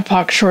 online, PUD,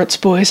 POC, shorts,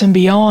 boys, and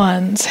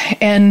beyonds.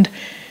 And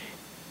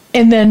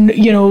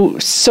then,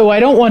 so I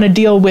don't want to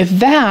deal with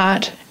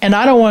that, and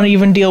I don't want to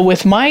even deal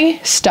with my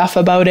stuff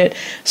about it,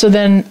 so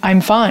then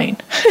I'm fine.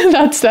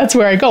 That's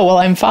where I go, well,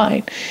 I'm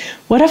fine.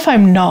 What if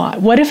I'm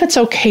not? What if it's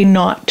okay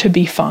not to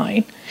be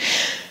fine?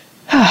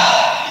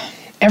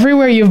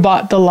 Everywhere you've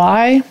bought the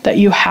lie that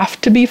you have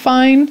to be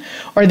fine,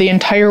 or the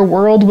entire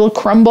world will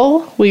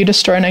crumble, will you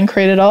destroy and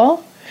uncreate it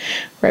all?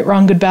 Right,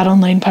 wrong, good, bad,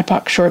 online, POD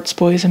POC, shorts,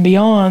 boys, and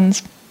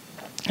beyonds.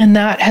 And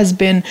that has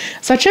been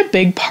such a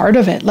big part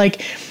of it.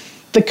 Like,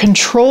 the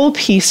control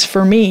piece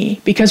for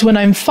me, because when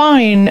I'm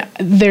fine,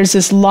 there's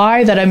this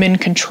lie that I'm in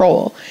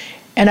control.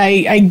 And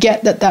I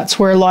get that that's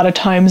where a lot of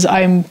times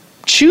I'm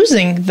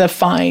choosing the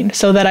fine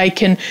so that I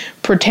can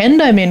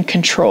pretend I'm in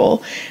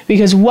control.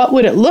 Because what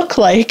would it look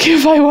like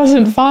if I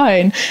wasn't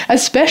fine?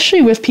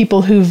 Especially with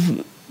people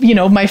who've,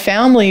 my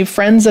family,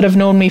 friends that have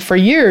known me for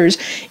years.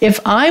 If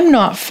I'm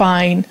not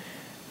fine,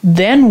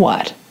 then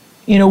what?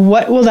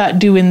 What will that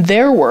do in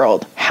their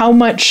world? How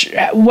might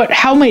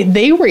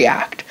they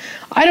react?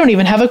 I don't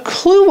even have a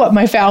clue what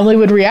my family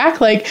would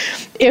react like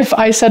if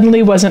I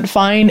suddenly wasn't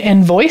fine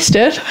and voiced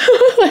it.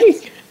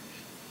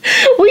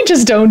 We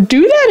just don't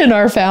do that in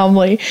our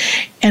family.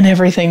 And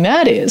everything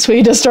that is,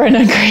 we destroy and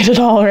uncreate it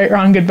all, right,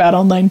 wrong, good, bad,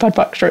 online, POD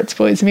POC, shorts,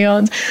 boys, and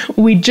beyonds.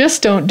 We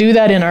just don't do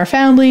that in our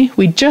family.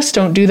 We just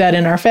don't do that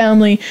in our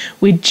family.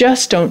 We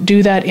just don't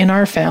do that in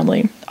our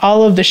family.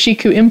 All of the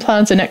Shiku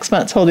implants and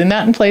explants holding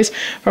that in place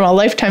from a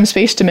lifetime,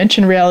 space,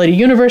 dimension, reality,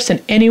 universe,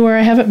 and anywhere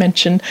I haven't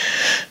mentioned.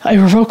 I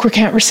revoke,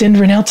 recant, rescind,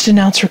 renounce,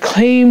 denounce,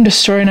 reclaim,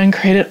 destroy, and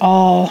uncreate it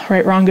all,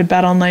 right, wrong, good,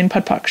 bad, online,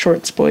 POD POC,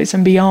 shorts, boys,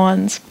 and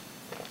beyonds.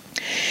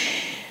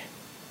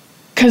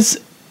 Because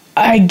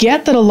I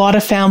get that a lot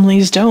of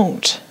families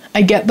don't.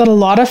 I get that a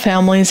lot of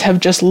families have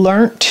just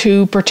learnt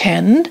to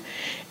pretend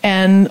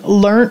and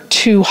learnt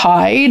to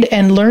hide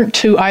and learnt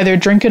to either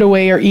drink it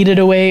away or eat it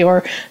away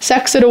or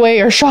sex it away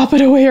or shop it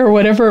away or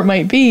whatever it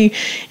might be,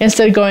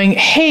 instead of going,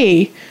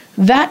 hey,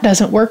 that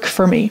doesn't work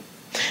for me.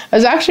 I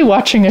was actually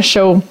watching a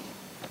show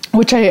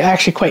which I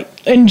actually quite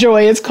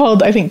enjoy. It's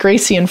called, I think,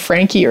 Gracie and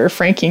Frankie, or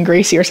Frankie and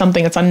Gracie or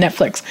something. It's on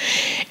Netflix.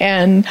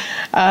 And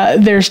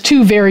there's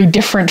two very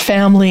different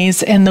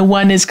families, and the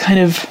one is kind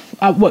of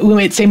what we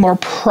might say more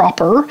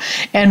proper,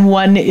 and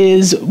one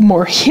is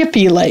more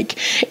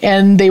hippie-like.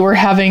 And the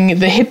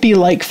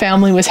hippie-like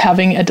family was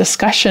having a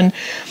discussion.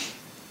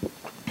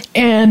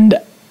 And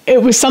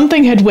it was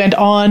something had went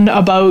on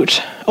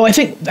about, I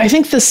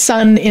think the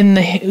son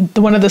in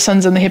one of the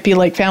sons in the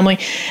hippie-like family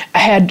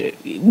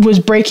was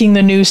breaking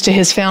the news to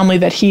his family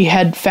that he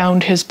had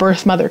found his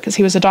birth mother because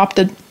he was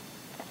adopted.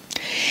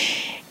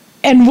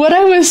 And what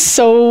I was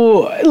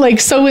so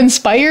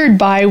inspired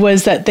by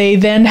was that they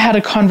then had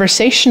a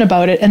conversation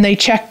about it, and they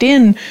checked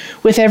in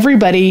with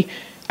everybody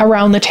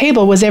around the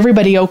table. Was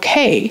everybody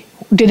okay?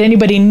 Did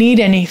anybody need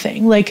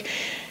anything?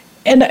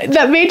 And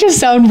that may just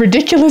sound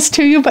ridiculous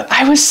to you, but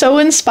I was so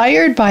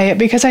inspired by it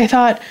because I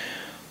thought,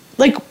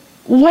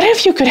 what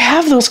if you could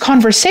have those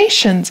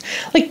conversations?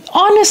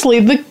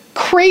 Honestly, the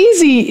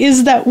crazy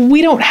is that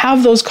we don't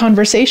have those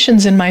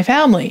conversations in my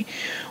family.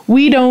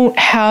 We don't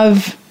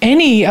have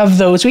any of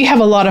those. We have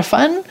a lot of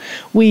fun.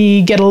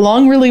 We get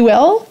along really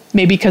well,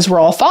 maybe because we're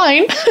all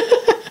fine.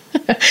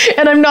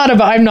 And I'm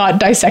not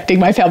dissecting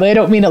my family. I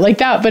don't mean it like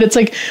that. But it's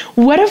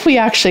what if we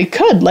actually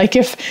could?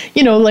 If,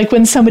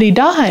 when somebody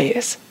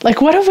dies,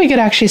 what if we could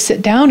actually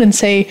sit down and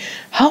say,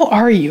 how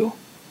are you?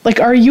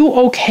 Are you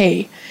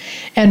okay?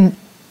 And,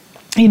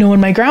 when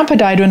my grandpa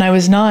died when I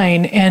was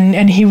 9,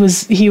 and he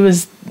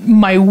was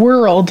my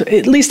world,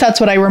 at least that's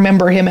what I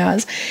remember him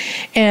as.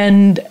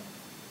 And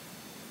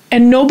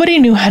nobody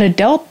knew how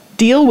to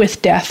deal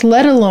with death,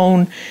 let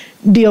alone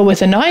deal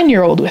with a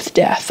 9-year-old with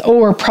death,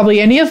 or probably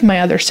any of my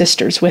other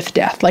sisters with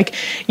death.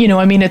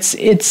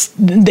 It's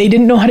they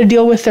didn't know how to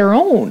deal with their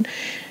own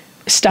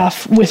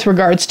stuff with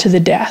regards to the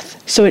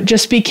death. So it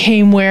just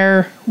became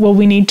where,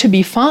 we need to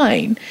be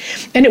fine.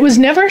 And it was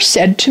never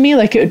said to me,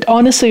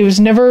 honestly, it was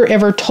never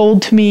ever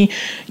told to me,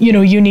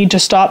 you need to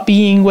stop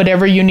being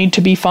whatever, you need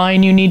to be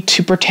fine, you need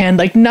to pretend.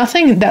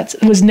 Nothing, that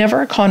was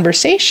never a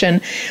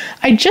conversation.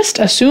 I just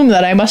assumed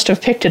that I must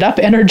have picked it up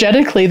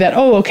energetically that,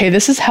 okay,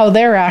 this is how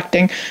they're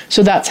acting,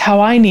 so that's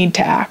how I need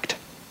to act.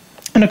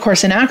 And of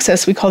course, in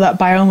Access, we call that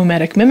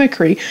biomimetic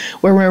mimicry,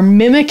 where we're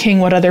mimicking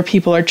what other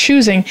people are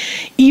choosing,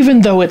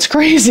 even though it's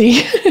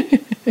crazy.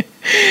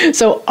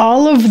 So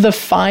all of the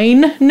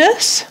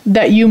fineness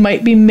that you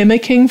might be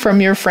mimicking from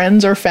your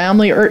friends or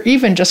family, or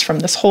even just from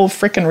this whole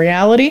frickin'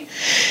 reality,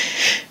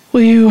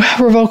 will you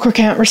revoke,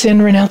 recant,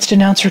 rescind, renounce,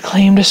 denounce,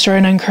 reclaim, destroy,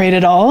 and uncreate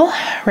it all?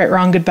 Right,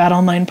 wrong, good, bad,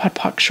 online, POD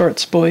POC,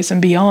 shorts, boys,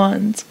 and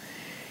beyonds.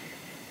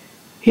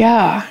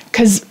 Yeah,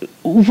 because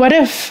what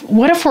if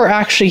we're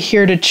actually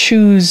here to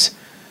choose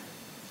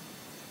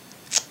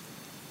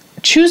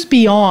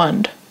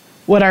beyond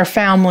what our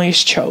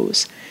families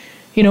chose?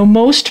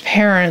 Most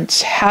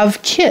parents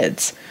have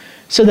kids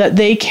so that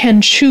they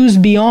can choose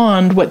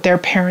beyond what their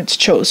parents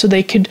chose. So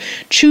they could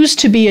choose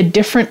to be a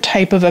different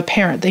type of a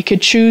parent. They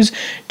could choose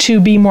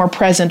to be more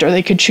present, or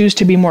they could choose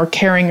to be more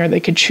caring, or they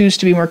could choose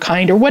to be more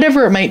kind, or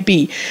whatever it might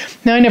be.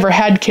 Now, I never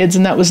had kids,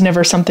 and that was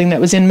never something that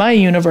was in my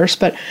universe,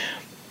 but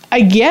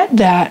I get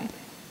that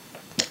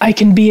I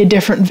can be a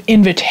different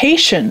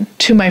invitation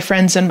to my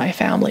friends and my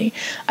family.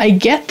 I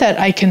get that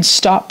I can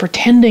stop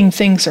pretending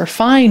things are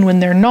fine when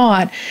they're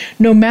not,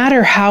 no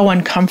matter how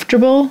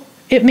uncomfortable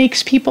it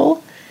makes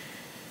people.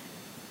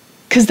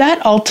 Because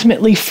that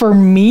ultimately, for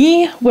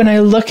me, when I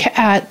look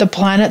at the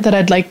planet that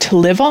I'd like to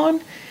live on,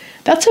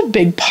 That's a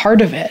big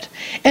part of it.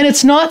 And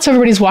it's not so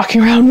everybody's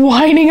walking around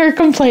whining or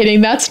complaining.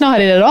 That's not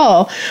it at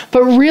all.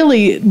 But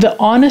really, the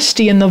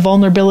honesty and the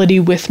vulnerability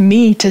with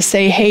me to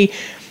say, hey,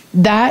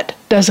 that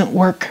doesn't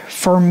work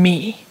for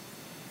me.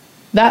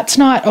 That's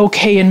not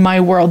okay in my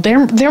world.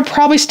 They're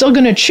probably still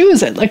going to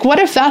choose it. Like, what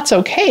if that's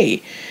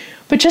okay?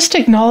 But just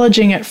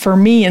acknowledging it for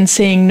me and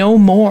saying no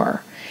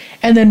more.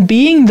 And then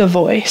being the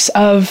voice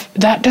of,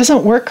 that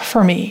doesn't work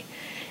for me.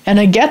 And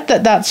I get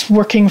that that's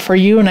working for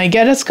you, and I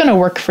get it's going to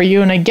work for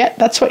you, and I get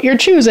that's what you're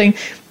choosing.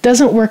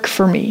 Doesn't work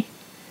for me.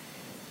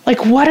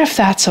 Like, what if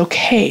that's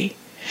okay?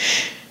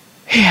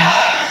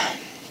 Yeah.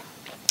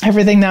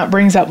 Everything that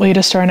brings up,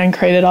 latest, star, and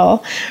uncreate it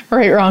all.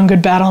 Right, wrong,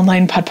 good, bad, all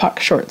 9, POD, POC,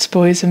 shorts,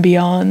 boys, and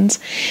beyonds.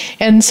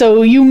 And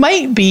so you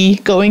might be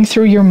going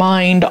through your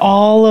mind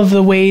all of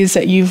the ways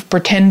that you've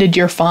pretended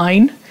you're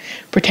fine,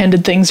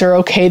 pretended things are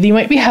okay. You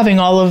might be having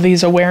all of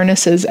these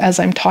awarenesses as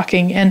I'm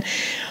talking, and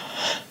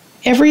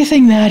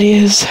everything that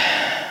is,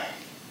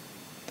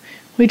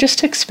 we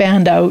just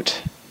expand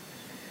out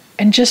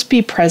and just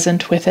be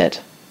present with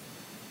it.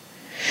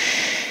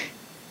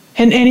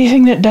 And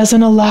anything that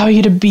doesn't allow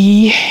you to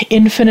be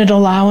infinite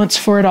allowance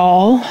for it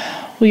all,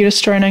 will you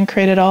destroy and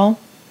uncreate it all?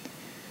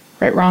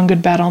 Right, wrong,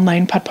 good, bad, all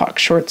 9, POD, POC,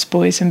 shorts,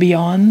 boys, and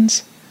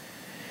beyonds.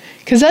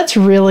 Because that's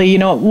really,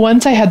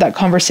 once I had that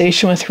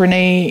conversation with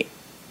Renee,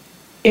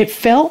 it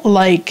felt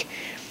like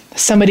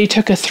somebody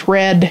took a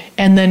thread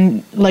and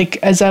then, like,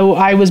 as though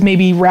I was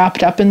maybe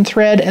wrapped up in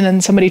thread, and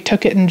then somebody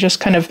took it and just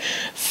kind of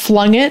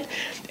flung it,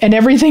 and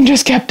everything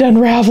just kept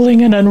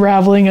unraveling and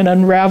unraveling and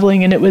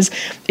unraveling, and it was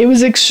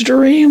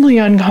extremely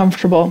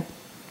uncomfortable.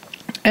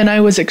 And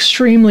I was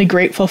extremely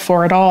grateful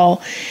for it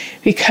all,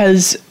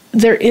 because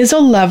there is a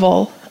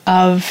level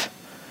of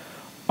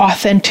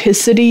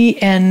authenticity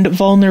and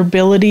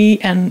vulnerability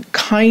and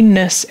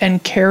kindness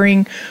and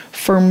caring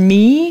for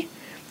me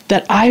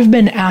that I've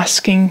been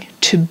asking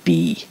to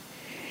be.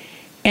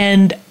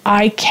 And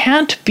I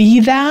can't be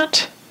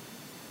that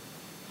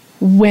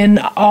when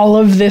all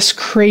of this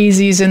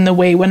crazy's in the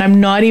way, when I'm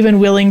not even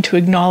willing to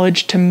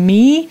acknowledge to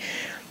me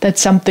that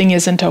something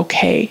isn't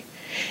okay.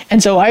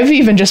 And so I've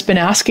even just been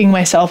asking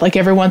myself, like,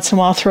 every once in a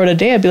while throughout a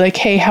day, I'd be like,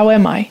 hey, how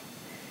am I?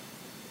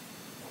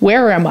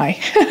 Where am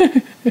I?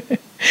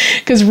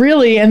 Because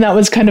really, and that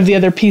was kind of the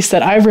other piece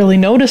that I've really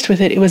noticed with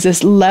it, it was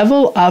this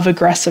level of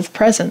aggressive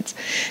presence.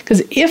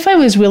 Because if I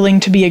was willing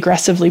to be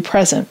aggressively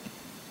present,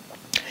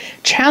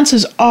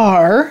 chances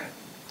are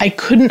I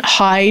couldn't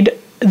hide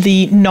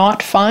the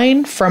not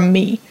fine from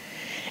me.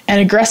 And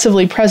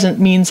aggressively present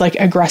means like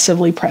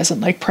aggressively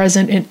present, like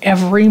present in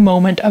every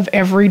moment of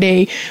every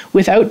day,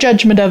 without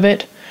judgment of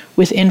it,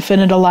 with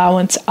infinite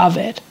allowance of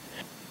it.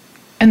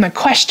 And the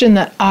question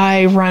that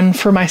I run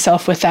for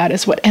myself with that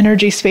is, what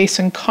energy, space,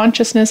 and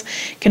consciousness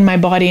can my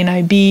body and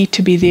I be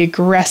to be the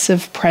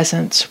aggressive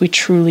presence we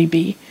truly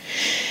be?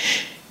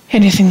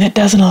 Anything that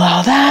doesn't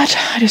allow that,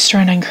 I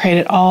destroy and uncreate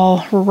it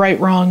all. Right,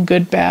 wrong,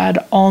 good,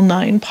 bad, all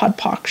 9, POD,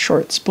 POC,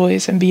 shorts,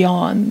 boys, and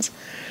beyonds.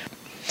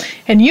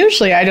 And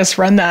usually I just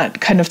run that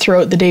kind of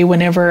throughout the day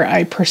whenever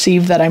I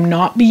perceive that I'm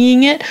not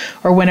being it,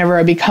 or whenever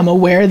I become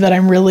aware that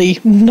I'm really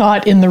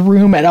not in the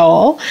room at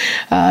all.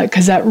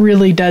 Because that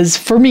really does,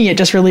 for me, it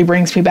just really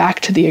brings me back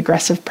to the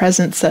aggressive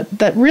presence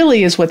that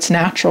really is what's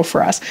natural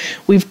for us.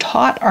 We've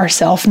taught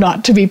ourselves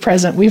not to be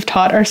present. We've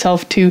taught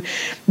ourselves to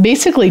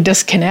basically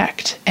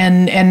disconnect.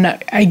 And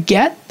I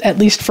get, at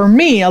least for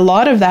me, a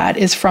lot of that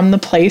is from the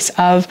place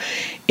of,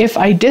 if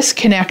I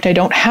disconnect, I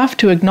don't have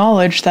to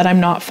acknowledge that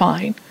I'm not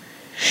fine.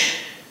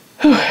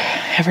 Whew.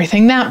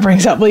 Everything that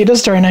brings up, will you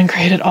destroy and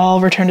uncreate it all?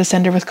 Return to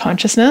sender with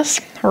consciousness.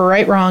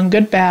 Right, wrong,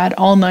 good, bad,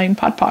 all 9,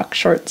 POD, POC,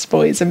 shorts,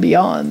 boys, and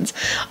beyonds.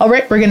 All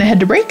right, we're going to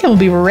head to break, and we'll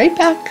be right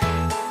back.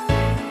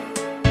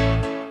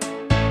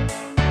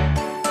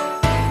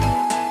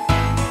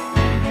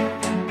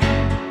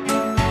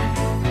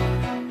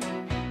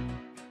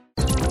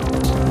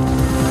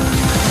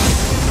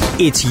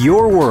 It's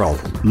your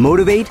world.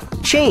 Motivate,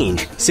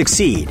 change,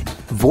 succeed.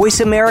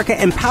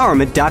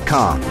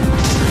 VoiceAmericaEmpowerment.com.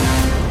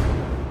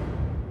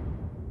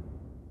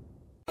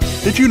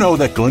 Did you know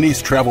that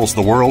Glenyce travels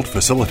the world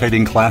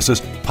facilitating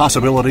classes,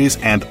 possibilities,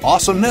 and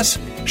awesomeness?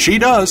 She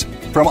does.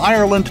 From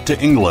Ireland to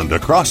England,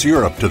 across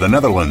Europe to the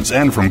Netherlands,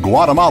 and from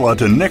Guatemala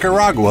to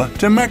Nicaragua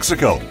to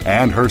Mexico,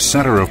 and her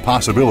Center of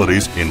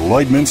Possibilities in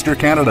Lloydminster,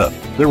 Canada.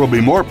 There will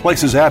be more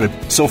places added,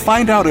 so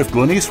find out if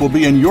Glenyce will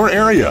be in your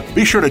area.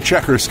 Be sure to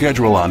check her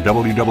schedule on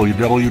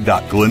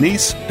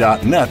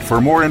www.glenyce.net for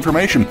more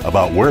information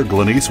about where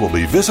Glenyce will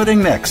be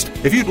visiting next.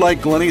 If you'd like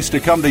Glenyce to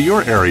come to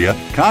your area,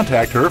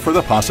 contact her for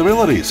the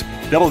possibilities.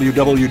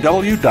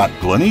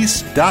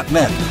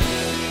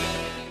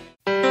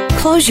 www.glenyce.net.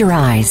 Close your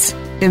eyes.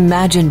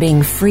 Imagine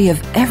being free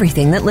of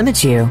everything that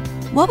limits you.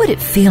 What would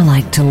it feel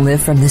like to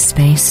live from this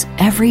space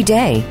every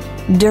day?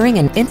 During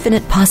an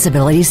infinite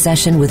possibilities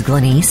session with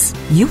Glenyce,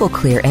 you will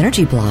clear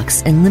energy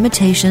blocks and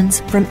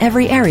limitations from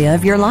every area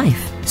of your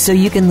life, so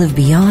you can live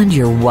beyond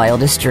your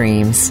wildest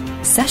dreams.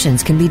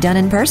 Sessions can be done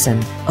in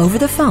person, over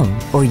the phone,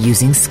 or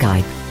using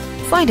Skype.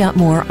 Find out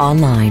more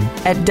online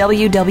at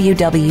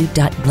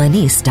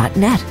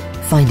www.glenyce.net.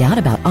 Find out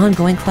about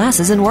ongoing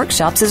classes and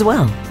workshops as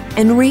well.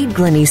 And read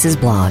Glenyce's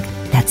blog.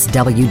 That's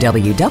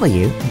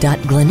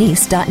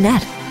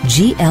www.glenyce.net.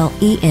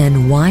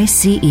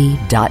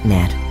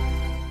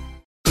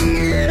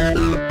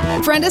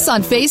 GLENYCE.net. Friend us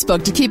on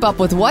Facebook to keep up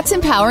with what's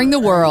empowering the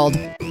world.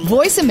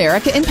 Voice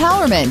America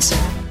Empowerment.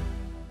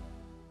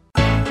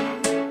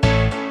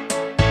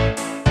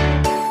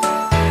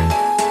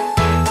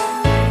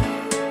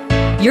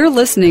 You're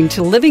listening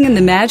to Living in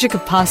the Magic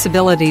of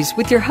Possibilities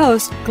with your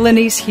host,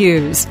 Glenyce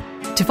Hughes.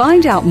 To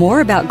find out more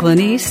about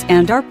Glenyce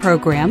and our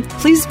program,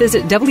 please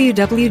visit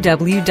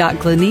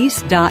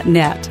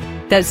www.glenyce.net.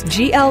 That's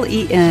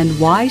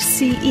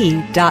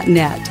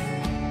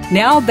GLENYCE.net.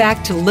 Now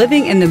back to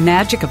Living in the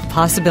Magic of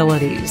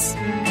Possibilities.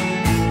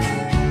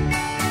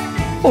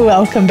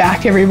 Welcome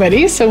back,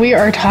 everybody. So we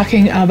are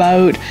talking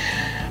about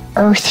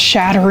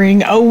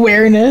earth-shattering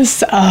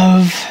awareness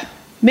of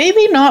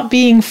maybe not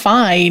being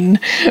fine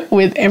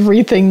with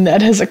everything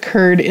that has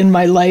occurred in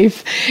my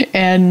life.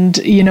 And,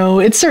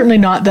 it's certainly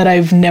not that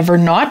I've never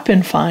not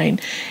been fine.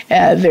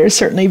 There's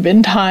certainly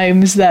been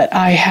times that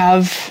I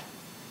have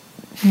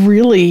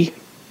really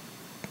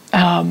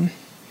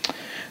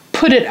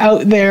put it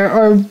out there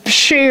or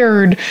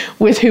shared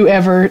with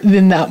whoever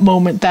in that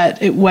moment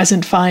that it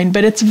wasn't fine,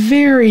 but it's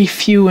very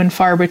few and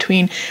far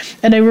between.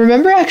 And I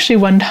remember actually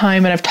one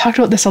time, and I've talked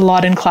about this a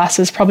lot in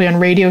classes, probably on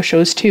radio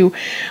shows too,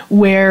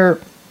 where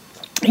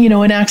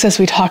in Access,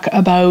 we talk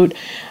about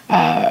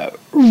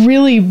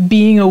really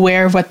being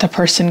aware of what the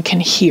person can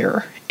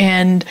hear.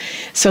 And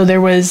so there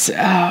was,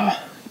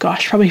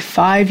 probably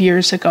 5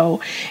 years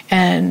ago,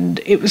 and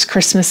it was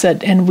Christmas,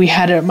 and we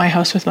had it at my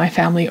house with my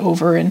family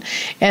over, and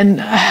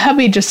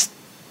hubby just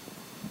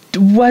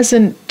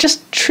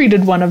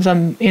treated one of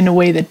them in a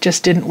way that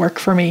just didn't work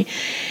for me.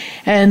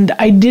 And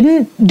I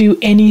didn't do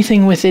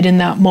anything with it in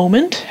that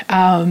moment.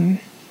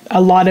 A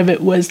lot of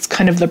it was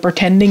kind of the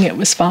pretending it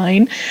was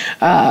fine.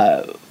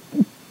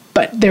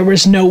 But there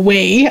was no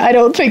way. I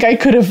don't think I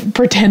could have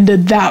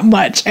pretended that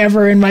much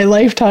ever in my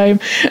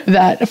lifetime,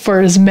 that for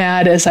as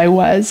mad as I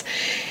was.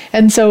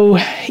 And so,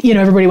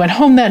 everybody went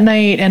home that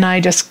night, and I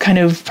just kind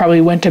of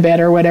probably went to bed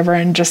or whatever,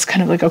 and just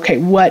kind of like, okay,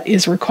 what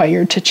is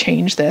required to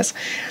change this?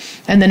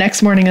 And the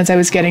next morning, as I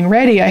was getting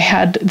ready, I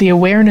had the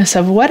awareness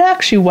of what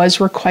actually was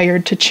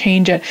required to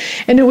change it.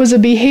 And it was a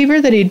behavior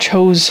that he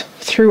chose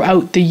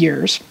throughout the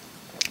years.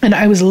 And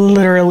I was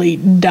literally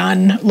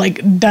done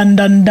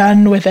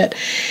with it.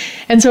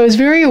 And so I was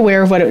very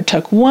aware of what it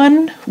took.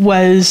 One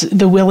was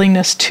the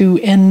willingness to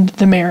end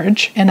the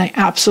marriage, and I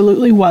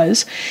absolutely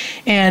was,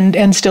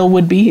 and still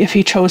would be if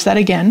he chose that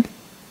again.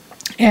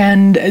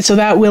 And so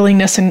that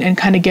willingness and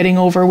kind of getting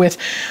over with,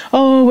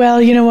 oh,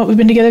 well, you know what, we've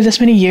been together this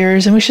many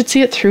years and we should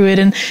see it through it.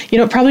 And,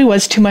 it probably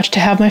was too much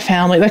to have my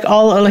family,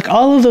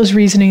 all of those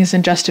reasonings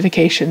and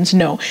justifications.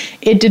 No,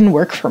 it didn't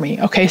work for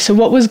me. Okay. So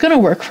what was going to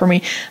work for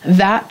me,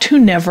 that to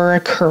never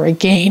occur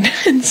again.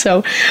 And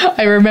so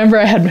I remember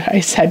I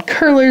had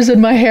curlers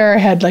in my hair. I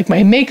had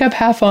my makeup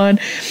half on,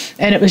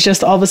 and it was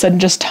just all of a sudden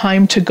just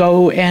time to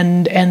go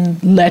and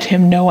let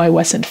him know I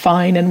wasn't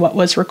fine and what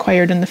was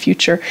required in the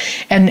future.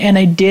 And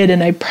I did.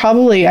 And I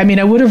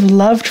would have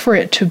loved for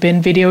it to have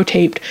been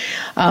videotaped,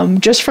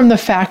 just from the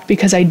fact,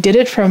 because I did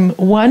it from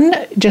one,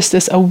 just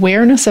this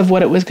awareness of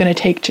what it was going to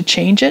take to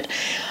change it.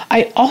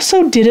 I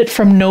also did it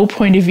from no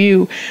point of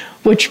view,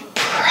 which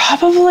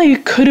probably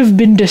could have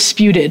been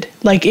disputed.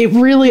 I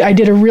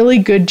did a really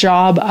good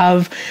job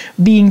of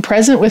being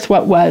present with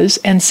what was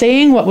and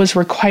saying what was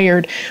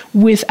required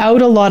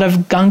without a lot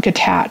of gunk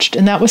attached.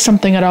 And that was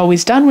something I'd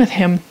always done with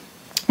him.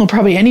 Well,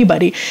 probably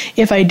anybody.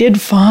 If I did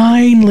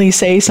finally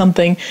say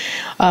something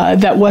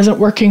that wasn't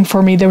working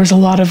for me, there was a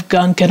lot of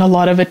gunk and a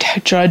lot of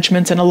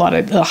judgments and a lot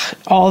of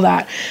all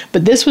that.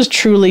 But this was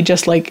truly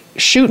just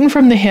shooting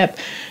from the hip,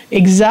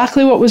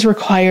 exactly what was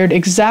required,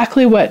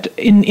 exactly what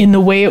in the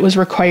way it was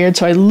required.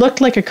 So I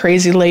looked like a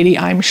crazy lady,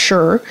 I'm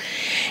sure,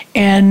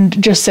 and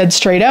just said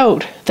straight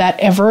out, that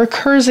ever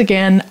occurs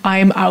again,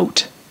 I'm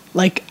out.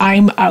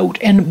 I'm out.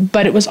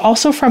 But it was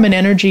also from an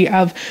energy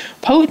of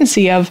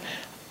potency of,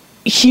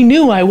 he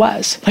knew I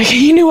was.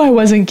 He knew I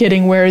wasn't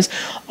kidding, whereas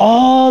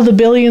all the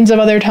billions of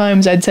other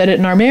times I'd said it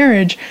in our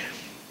marriage,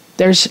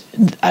 there was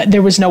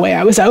no way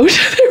I was out.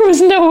 There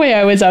was no way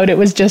I was out. It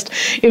was just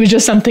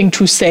something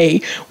to say.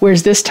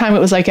 Whereas this time it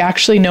was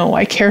actually, no,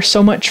 I care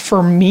so much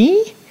for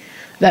me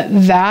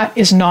that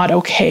is not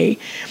okay.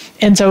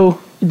 And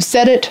so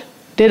said it,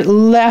 did it,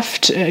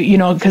 left,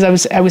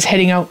 because I was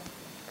heading out,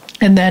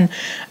 and then,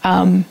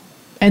 and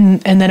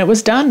then it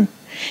was done.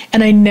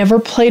 And I never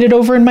played it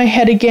over in my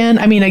head again.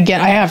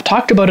 Again, I have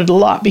talked about it a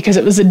lot because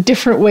it was a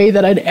different way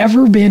that I'd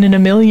ever been in a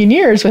million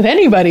years with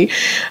anybody.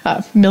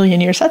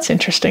 Million years, that's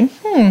interesting.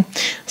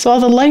 So all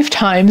the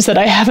lifetimes that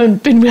I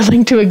haven't been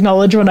willing to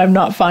acknowledge when I'm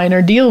not fine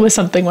or deal with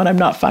something when I'm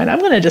not fine, I'm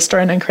going to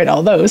destroy and uncreate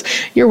all those.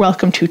 You're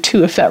welcome to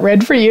too, if that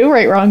read for you.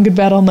 Right, wrong, good,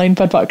 bad, online,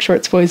 POD, POC,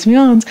 shorts, boys,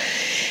 beyonds.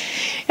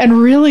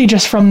 And really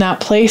just from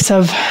that place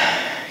of,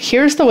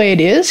 here's the way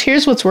it is.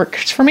 Here's what's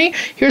works for me.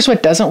 Here's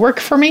what doesn't work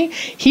for me.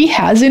 He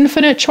has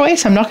infinite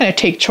choice. I'm not going to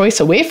take choice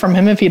away from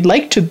him. If he'd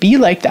like to be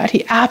like that,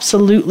 he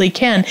absolutely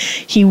can.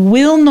 He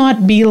will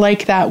not be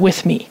like that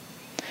with me.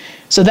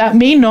 So that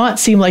may not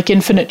seem like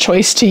infinite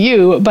choice to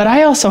you, but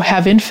I also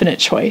have infinite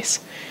choice.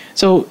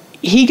 So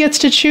he gets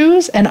to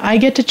choose, and I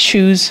get to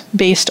choose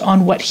based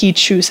on what he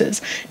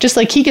chooses. Just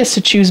like he gets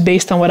to choose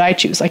based on what I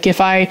choose. Like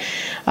if I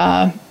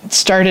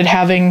started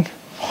having,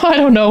 I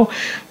don't know,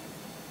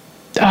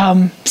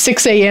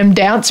 6 a.m.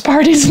 dance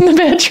parties in the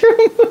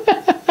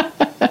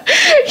bedroom,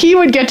 he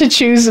would get to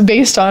choose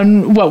based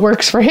on what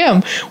works for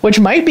him, which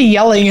might be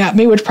yelling at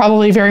me, which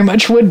probably very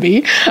much would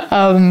be.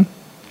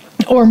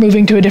 Or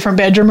moving to a different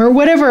bedroom or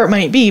whatever it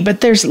might be. But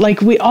there's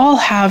like, we all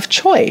have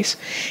choice.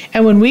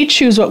 And when we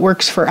choose what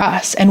works for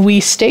us and we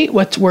state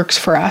what works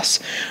for us,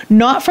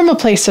 not from a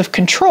place of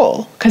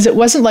control, because it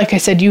wasn't like I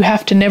said, you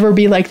have to never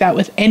be like that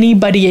with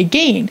anybody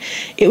again.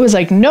 It was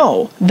like,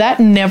 no, that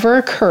never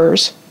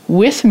occurs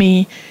with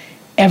me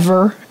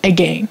ever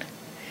again.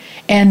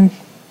 And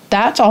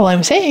that's all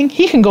I'm saying.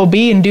 He can go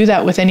be and do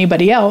that with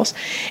anybody else.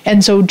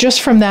 And so just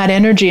from that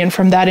energy and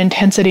from that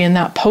intensity and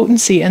that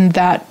potency and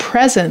that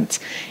presence,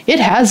 it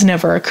has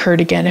never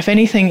occurred again. If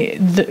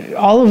anything,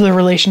 all of the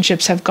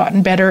relationships have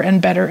gotten better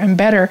and better and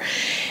better.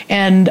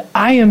 And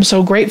I am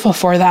so grateful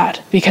for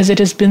that, because it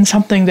has been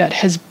something that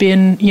has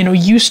been,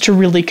 used to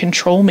really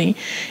control me,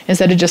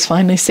 instead of just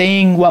finally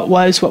saying what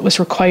was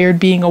required,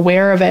 being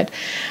aware of it.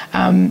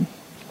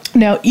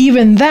 Now,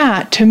 even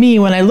that, to me,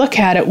 when I look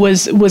at it,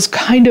 was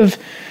kind of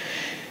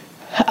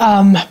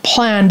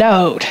planned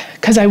out,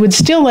 because I would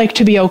still like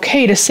to be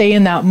okay to say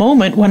in that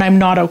moment when I'm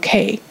not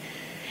okay.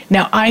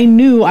 Now, I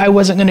knew I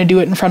wasn't going to do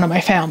it in front of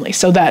my family,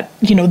 so that,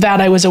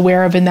 that I was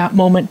aware of in that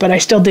moment, but I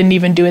still didn't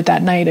even do it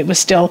that night. It was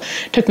still,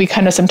 took me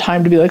kind of some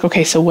time to be like,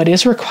 okay, so what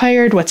is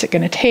required? What's it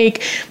going to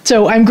take?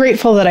 So I'm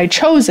grateful that I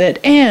chose it.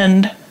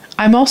 And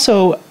I've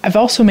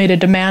also made a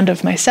demand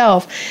of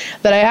myself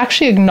that I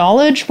actually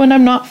acknowledge when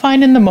I'm not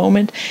fine in the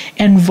moment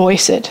and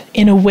voice it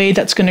in a way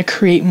that's going to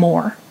create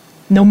more,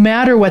 no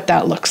matter what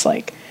that looks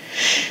like.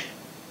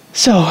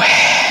 So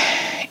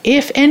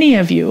if any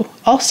of you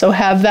also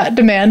have that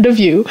demand of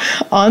you,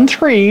 on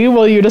 3,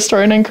 will you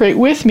destroy and uncreate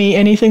with me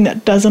anything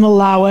that doesn't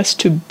allow us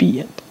to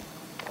be it?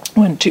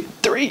 1, 2,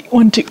 3,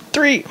 1, 2,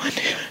 3, 1,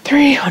 2,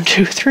 3, 1,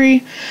 2,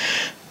 3,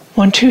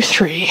 1, 2,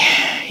 3.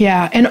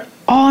 Yeah, and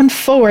on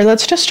 4,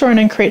 let's destroy and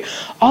uncreate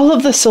all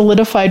of the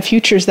solidified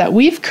futures that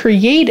we've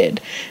created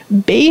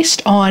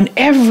based on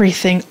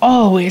everything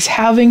always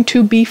having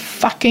to be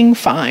fucking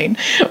fine.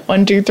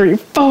 1, 2, 3,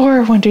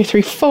 4, 1, 2,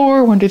 3,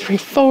 4, 1, 2, 3,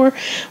 4,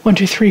 1,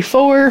 2, 3,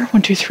 4,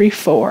 1, 2, 3,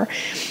 4.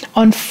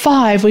 On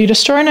 5, will you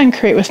destroy and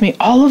uncreate with me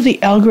all of the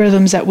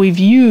algorithms that we've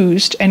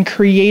used and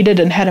created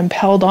and had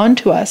impelled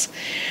onto us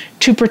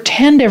to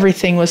pretend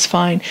everything was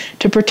fine,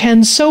 to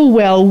pretend so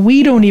well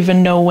we don't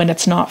even know when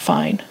it's not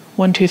fine.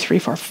 1, 2, 3,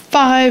 4,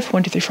 5,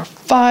 1, 2, 3, 4,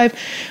 5,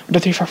 1, 2,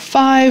 3, 4,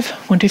 5,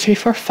 1, 2, 3,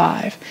 4,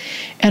 5.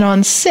 And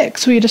on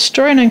 6, will you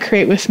destroy and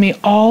uncreate with me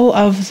all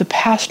of the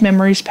past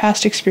memories,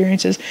 past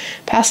experiences,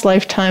 past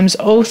lifetimes,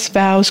 oaths,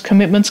 vows,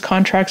 commitments,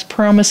 contracts,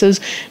 promises,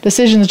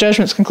 decisions,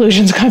 judgments,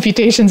 conclusions,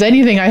 computations,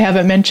 anything I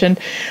haven't mentioned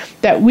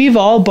that we've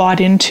all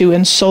bought into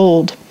and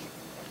sold,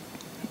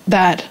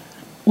 that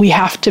we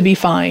have to be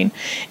fine.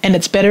 And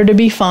it's better to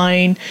be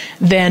fine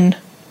than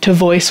to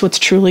voice what's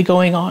truly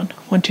going on.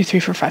 1, 2, 3,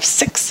 4, 5,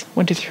 6.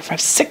 1, 2, 3, 4, 5,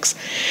 6.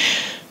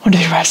 1, 2,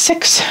 3, 4, 5,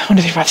 6. 1,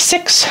 2, 3, 4, 5,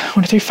 6.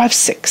 1, 2, 3, 4, 5,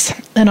 6.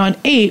 And on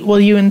 8, will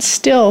you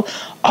instill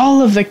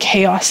all of the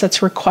chaos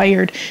that's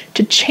required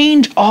to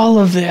change all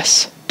of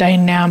this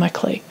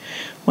dynamically?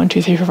 1,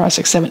 2, 3, 4, 5,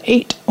 6, 7,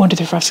 8. 1, 2,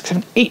 3, 4, 5, 6,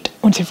 7, 8.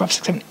 1, 2, 3, 4, 5,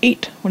 6, 7, 8.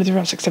 1, 2, 3, 4,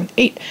 5, 6, 7,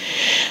 8.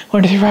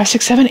 1, 2, 3, 4, 5,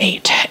 6, 7,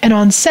 8. And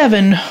on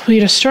 7, will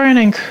you destroy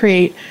and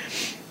create,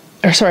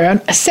 on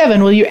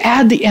 7, will you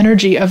add the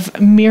energy of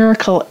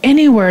miracle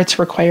anywhere it's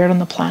required on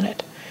the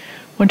planet?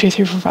 1, 2,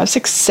 3, 4, 5,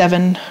 6,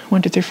 7.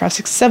 1, 2, 3, 4, 5,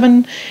 6,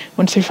 7.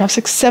 1, 2, 3, 4, 5,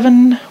 6,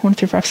 7. 1, 2,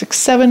 3, 4, 5, 6,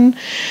 7.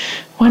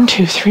 1,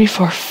 2, 3,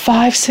 4,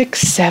 5,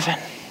 6, 7.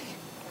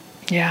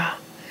 Yeah.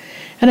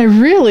 And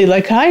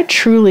I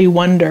truly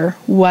wonder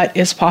what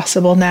is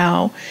possible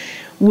now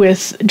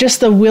with just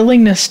the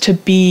willingness to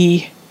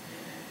be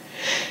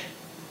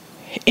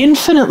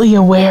infinitely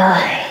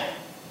aware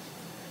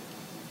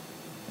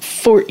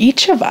for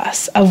each of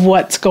us of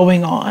what's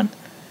going on.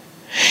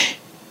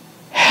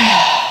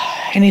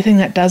 Anything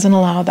that doesn't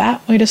allow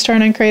that, we destroy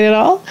and uncreate it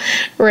all.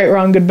 Right,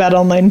 wrong, good, bad,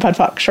 online, pod,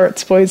 poc,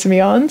 shorts, boys, and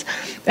beyonds.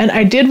 And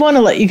I did want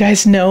to let you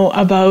guys know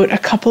about a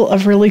couple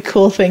of really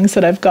cool things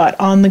that I've got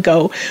on the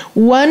go.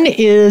 One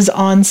is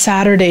on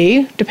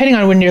Saturday, depending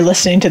on when you're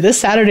listening to this,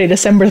 Saturday,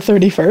 December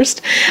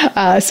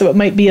 31st. So it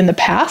might be in the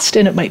past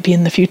and it might be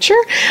in the future.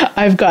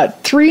 I've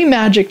got 3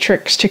 magic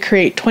tricks to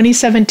create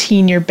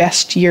 2017 your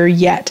best year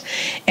yet.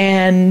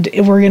 And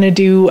we're going to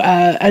do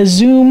a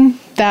Zoom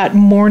that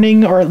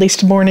morning, or at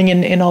least morning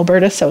in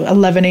Alberta, so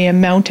 11 a.m.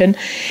 Mountain,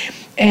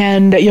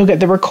 and you'll get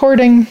the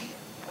recording.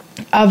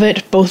 of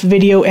it, both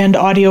video and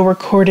audio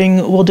recording.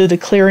 We'll do the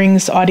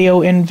clearings,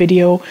 audio and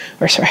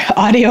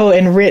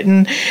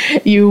written.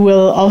 You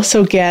will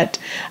also get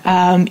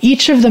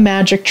each of the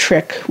magic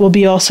trick will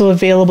be also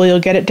available. You'll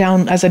get it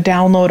down as a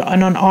download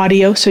on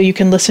audio, so you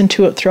can listen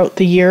to it throughout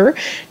the year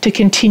to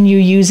continue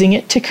using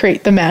it to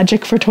create the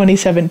magic for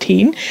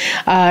 2017.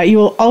 You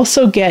will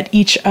also get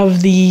each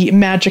of the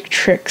magic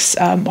tricks,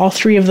 all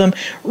three of them,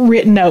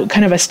 written out,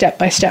 kind of a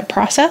step-by-step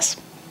process.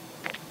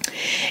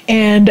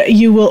 And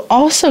you will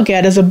also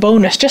get, as a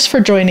bonus, just for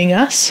joining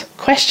us,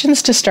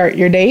 questions to start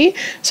your day.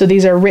 So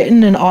these are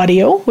written and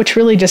audio, which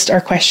really just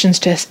are questions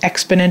to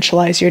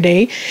exponentialize your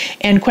day,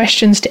 and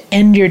questions to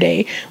end your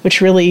day, which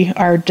really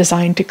are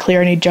designed to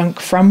clear any junk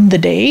from the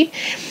day.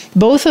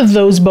 Both of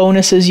those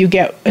bonuses you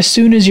get as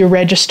soon as you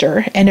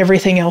register, and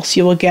everything else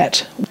you will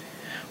get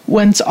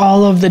once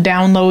all of the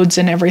downloads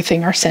and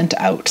everything are sent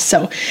out.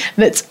 So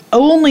that's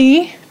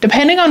only,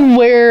 depending on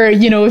where,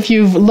 if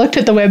you've looked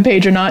at the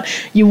webpage or not,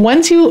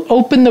 once you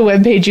open the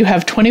webpage, you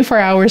have 24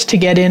 hours to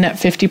get in at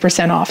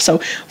 50% off. So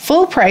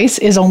full price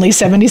is only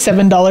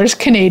 $77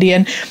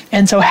 Canadian,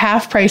 and so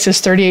half price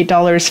is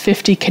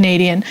 $38.50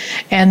 Canadian.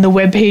 And the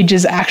webpage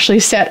is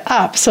actually set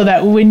up so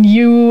that when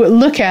you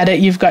look at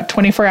it, you've got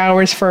 24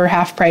 hours for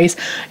half price,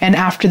 and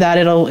after that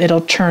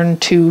it'll turn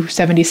to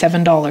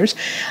 $77.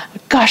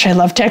 Gosh, I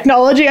love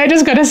technology. I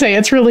just gotta say,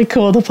 it's really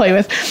cool to play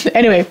with.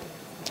 Anyway,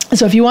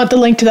 so if you want the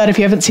link to that, if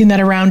you haven't seen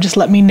that around, just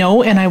let me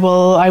know and I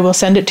will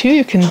send it to you.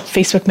 You can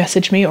Facebook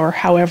message me or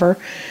however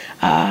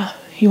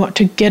you want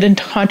to get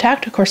into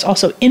contact. Of course,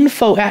 also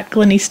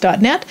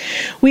info@glenice.net.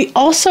 We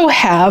also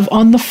have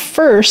on the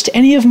 1st,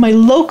 any of my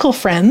local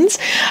friends,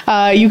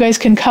 you guys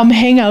can come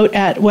hang out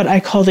at what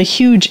I call the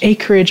huge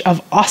acreage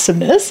of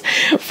awesomeness.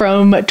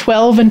 From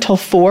 12 until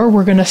 4,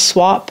 we're going to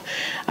swap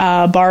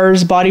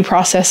bars, body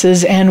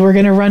processes, and we're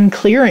going to run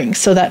clearings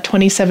so that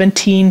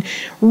 2017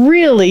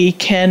 really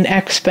can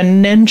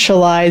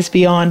exponentialize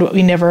beyond what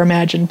we never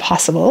imagined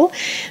possible.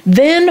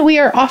 Then we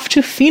are off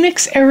to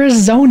Phoenix,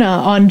 Arizona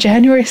on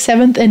January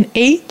 7th and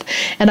 8th,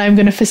 and I'm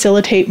going to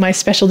facilitate my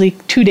specialty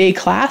 2-day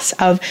class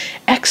of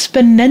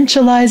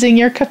exponentializing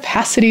your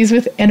capacities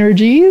with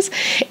energies,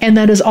 and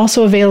that is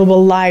also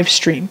available live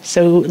stream.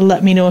 So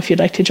let me know if you'd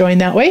like to join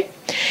that way.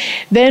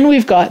 Then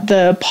we've got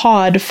the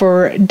pod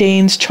for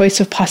Dane's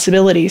Choice of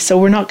Possibilities. So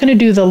we're not going to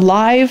do the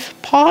live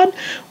pod.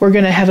 We're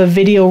going to have a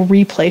video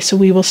replay. So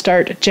we will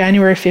start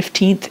January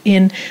 15th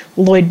in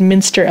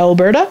Lloydminster,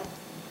 Alberta.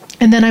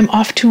 And then I'm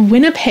off to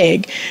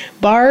Winnipeg.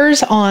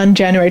 Bars on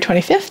January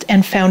 25th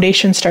and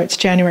Foundation starts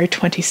January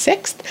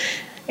 26th.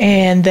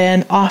 And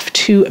then off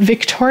to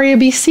Victoria,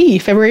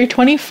 BC, February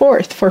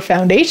 24th for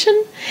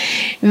Foundation.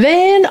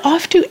 Then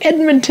off to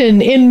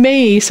Edmonton in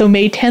May. So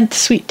May 10th,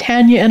 Sweet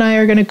Tanya and I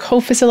are going to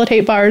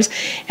co-facilitate bars.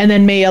 And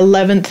then May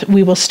 11th,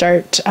 we will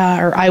start,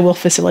 or I will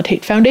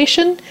facilitate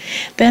Foundation.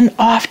 Then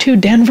off to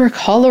Denver,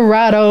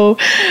 Colorado,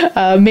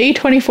 May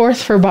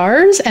 24th for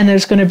bars. And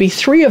there's going to be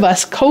 3 of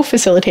us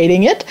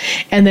co-facilitating it.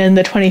 And then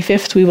the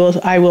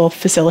 25th, I will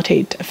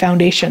facilitate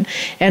Foundation.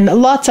 And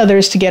lots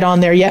others to get on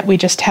there yet. We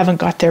just haven't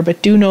got there,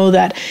 but do know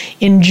that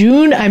in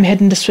June, I'm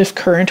heading to Swift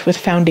Current with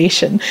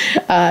Foundation.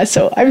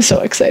 So I'm so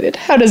excited.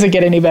 How does it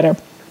get any better?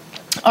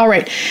 All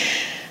right.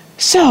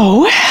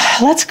 So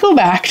let's go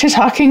back to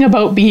talking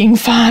about being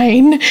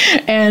fine.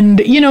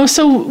 And,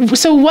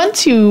 so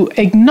once you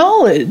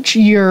acknowledge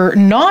you're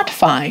not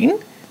fine,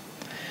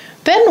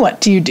 then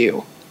what do you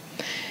do?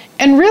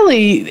 And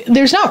really,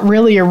 there's not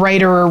really a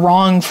right or a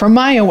wrong from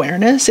my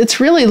awareness. It's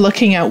really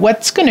looking at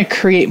what's going to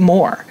create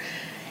more.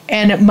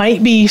 And it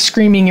might be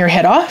screaming your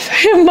head off.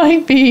 It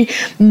might be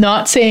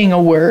not saying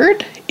a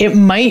word. It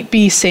might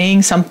be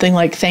saying something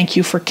like, thank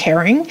you for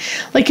caring.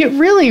 Like, it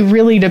really,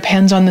 really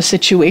depends on the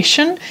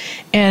situation.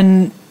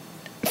 And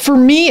for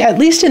me, at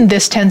least in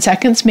this 10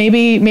 seconds,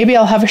 maybe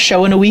I'll have a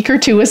show in a week or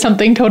two with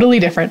something totally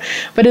different.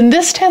 But in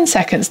this 10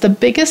 seconds, the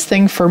biggest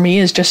thing for me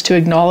is just to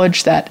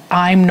acknowledge that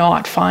I'm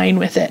not fine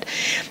with it.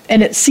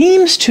 And it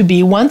seems to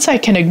be, once I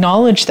can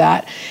acknowledge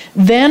that,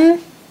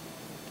 then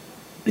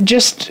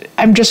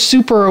I'm just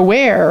super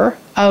aware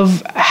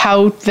of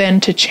how then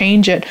to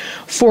change it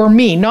for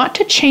me, not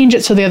to change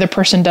it so the other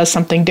person does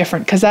something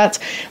different, because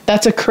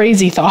that's a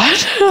crazy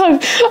thought.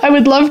 I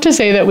would love to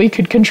say that we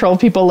could control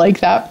people like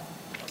that.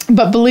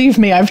 But believe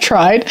me, I've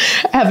tried.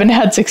 I haven't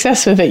had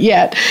success with it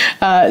yet.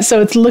 So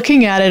it's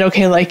looking at it,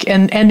 okay, like,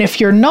 and if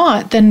you're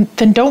not, then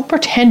don't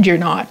pretend you're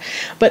not.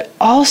 But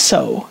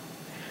also,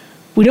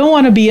 we don't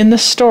want to be in the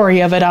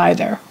story of it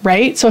either,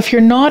 right? So if you're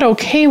not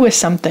okay with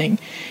something,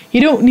 you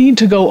don't need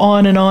to go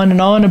on and on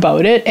and on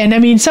about it. And I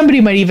mean,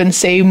 somebody might even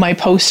say my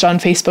post on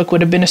Facebook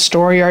would have been a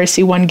story, or I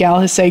see one gal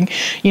is saying,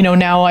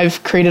 now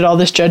I've created all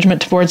this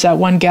judgment towards that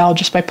one gal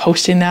just by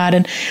posting that.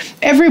 And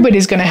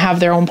everybody's going to have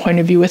their own point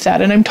of view with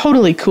that. And I'm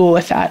totally cool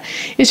with that.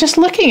 It's just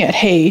looking at,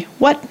 hey,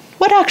 what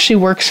actually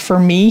works for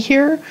me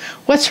here?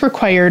 What's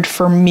required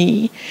for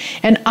me?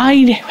 And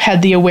I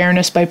had the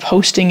awareness by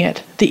posting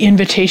it, the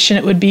invitation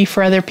it would be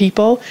for other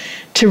people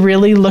to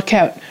really look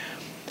at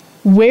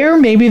where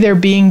maybe they're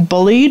being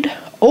bullied,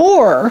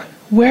 or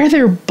where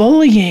they're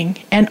bullying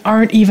and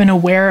aren't even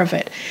aware of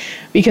it.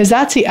 Because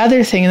that's the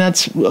other thing, and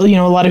that's, you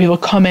know, a lot of people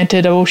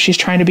commented, oh, she's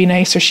trying to be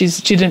nice, or she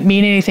didn't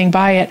mean anything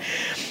by it.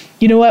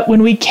 You know what?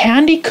 When we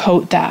candy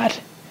coat that,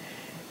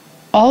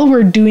 all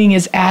we're doing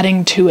is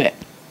adding to it.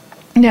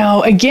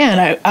 Now,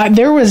 again,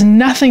 there was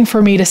nothing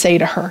for me to say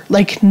to her,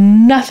 like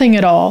nothing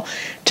at all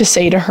to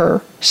say to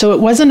her. So it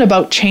wasn't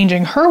about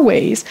changing her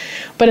ways,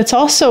 but it's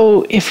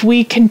also, if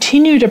we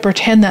continue to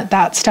pretend that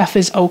that stuff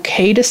is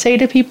okay to say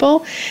to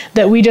people,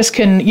 that we just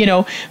can, you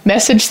know,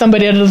 message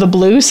somebody out of the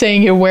blue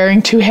saying you're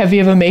wearing too heavy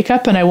of a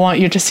makeup and I want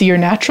you to see your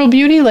natural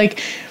beauty. Like,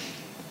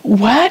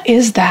 what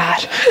is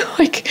that?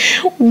 Like,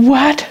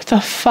 what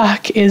the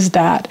fuck is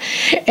that?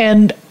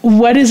 And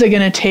what is it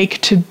going to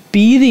take to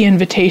be the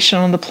invitation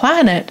on the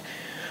planet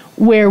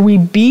where we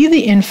be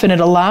the infinite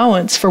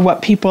allowance for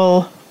what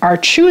people are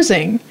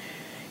choosing,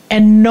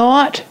 and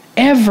not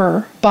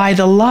ever buy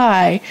the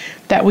lie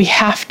that we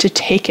have to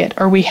take it,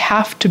 or we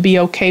have to be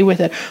okay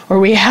with it, or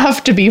we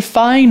have to be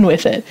fine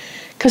with it?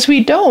 Because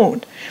we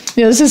don't.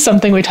 You know, this is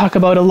something we talk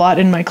about a lot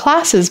in my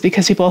classes,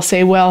 because people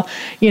say, well,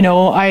 you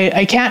know,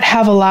 I can't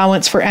have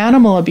allowance for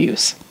animal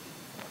abuse.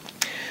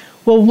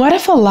 Well, what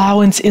if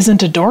allowance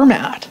isn't a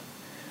doormat?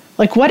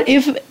 Like, what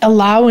if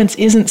allowance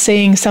isn't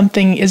saying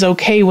something is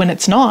okay when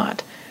it's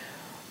not?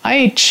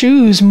 I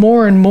choose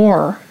more and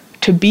more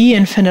to be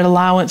infinite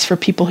allowance for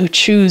people who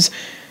choose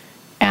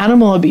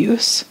animal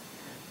abuse.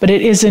 But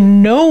it is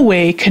in no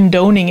way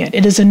condoning it.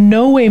 It is in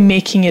no way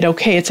making it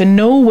okay. It's in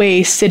no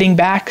way sitting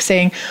back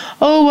saying,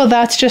 oh, well,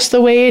 that's just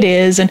the way it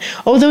is. And,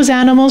 oh, those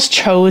animals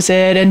chose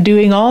it, and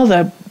doing all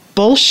the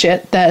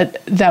bullshit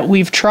that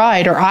we've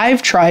tried, or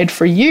I've tried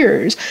for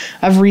years,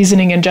 of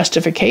reasoning and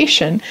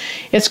justification.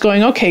 It's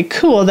going, okay,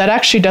 cool, that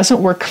actually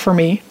doesn't work for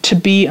me to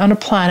be on a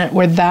planet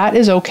where that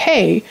is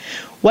okay.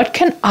 What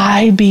can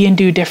I be and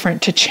do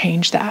different to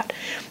change that?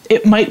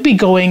 It might be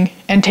going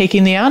and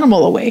taking the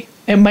animal away.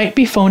 It might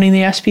be phoning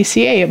the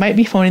SPCA. It might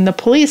be phoning the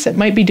police. It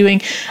might be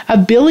doing a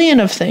billion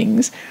of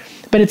things.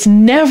 But it's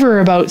never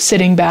about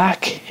sitting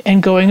back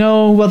and going,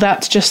 oh, well,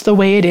 that's just the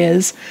way it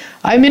is.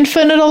 I'm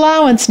infinite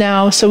allowance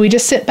now, so we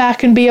just sit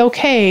back and be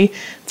okay.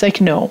 It's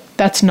like, no,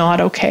 that's not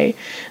okay.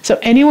 So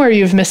anywhere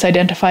you've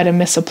misidentified and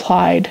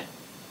misapplied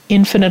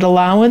infinite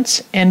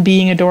allowance and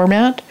being a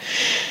doormat,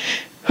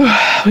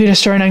 we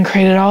destroy and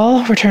uncreate it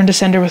all. Return to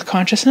sender with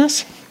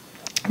consciousness.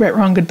 Right,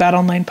 wrong, good, bad,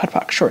 online,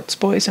 POD, shorts,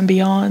 boys, and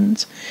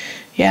beyonds.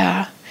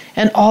 Yeah.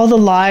 And all the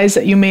lies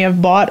that you may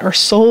have bought or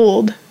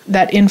sold,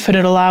 that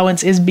infinite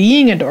allowance is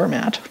being a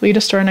doormat. We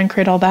destroy and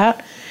uncreate all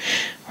that.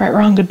 Right,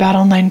 wrong, good, bad,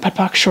 online,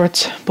 POD,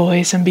 shorts,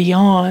 boys, and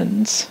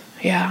beyonds.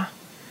 Yeah.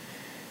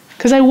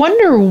 Because I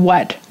wonder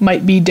what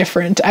might be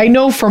different. I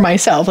know for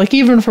myself, like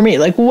even for me,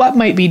 like what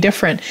might be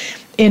different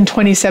in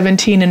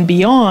 2017 and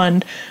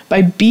beyond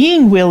by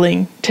being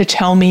willing to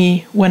tell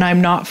me when I'm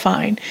not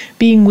fine,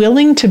 being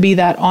willing to be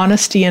that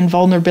honesty and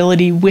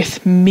vulnerability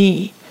with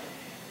me.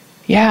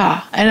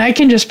 Yeah, and I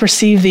can just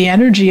perceive the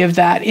energy of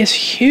that is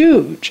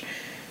huge.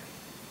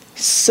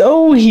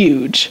 So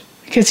huge.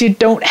 Because you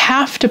don't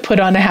have to put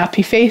on a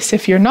happy face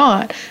if you're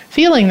not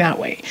feeling that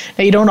way.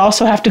 Now, you don't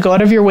also have to go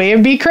out of your way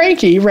and be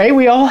cranky, right?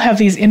 We all have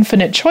these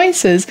infinite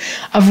choices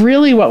of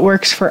really what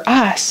works for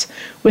us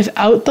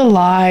without the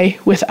lie,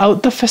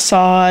 without the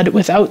facade,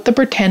 without the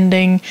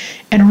pretending,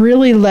 and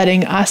really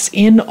letting us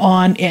in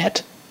on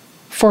it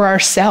for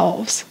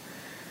ourselves.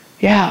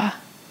 Yeah.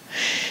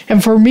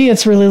 And for me,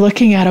 it's really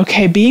looking at,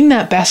 okay, being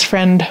that best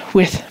friend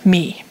with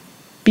me,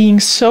 being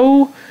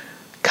so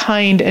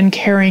kind and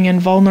caring and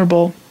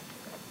vulnerable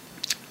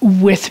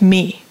with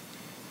me.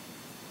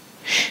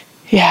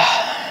 Yeah.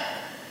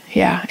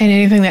 And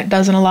anything that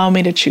doesn't allow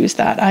me to choose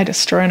that, I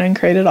destroy and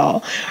uncreate it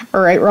all.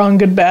 Right, wrong,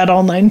 good, bad,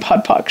 all nine,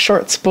 POD,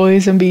 shorts,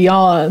 boys, and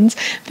beyonds.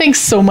 Thanks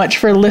so much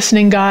for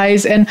listening,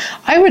 guys. And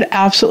I would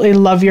absolutely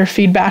love your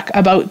feedback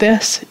about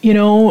this. You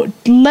know,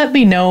 let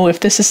me know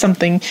if this is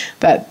something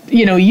that,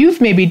 you know,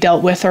 you've maybe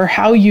dealt with, or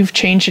how you've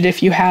changed it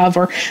if you have,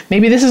 or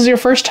maybe this is your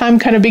first time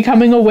kind of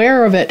becoming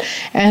aware of it,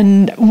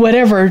 and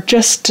whatever,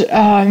 just,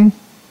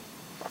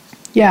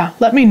 yeah,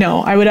 let me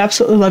know. I would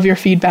absolutely love your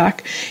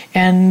feedback.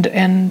 And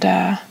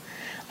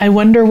I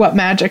wonder what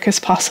magic is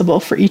possible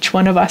for each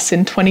one of us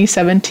in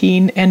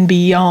 2017 and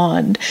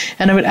beyond.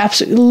 And I would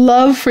absolutely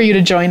love for you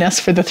to join us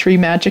for the 3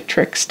 magic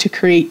tricks to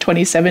create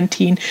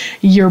 2017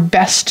 your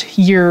best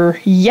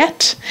year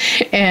yet.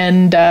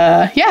 And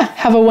yeah,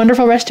 have a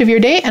wonderful rest of your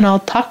day, and I'll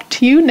talk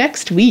to you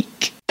next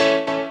week.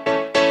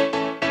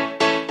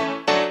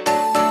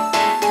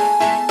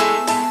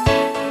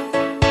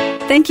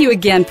 Thank you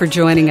again for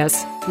joining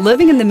us.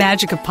 Living in the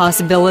Magic of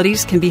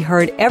Possibilities can be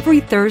heard every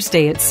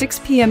Thursday at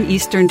 6 p.m.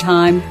 Eastern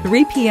Time,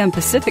 3 p.m.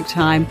 Pacific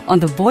Time on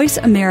the Voice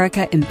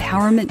America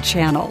Empowerment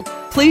Channel.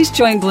 Please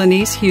join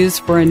Glenise Hughes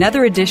for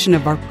another edition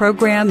of our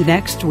program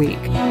next week.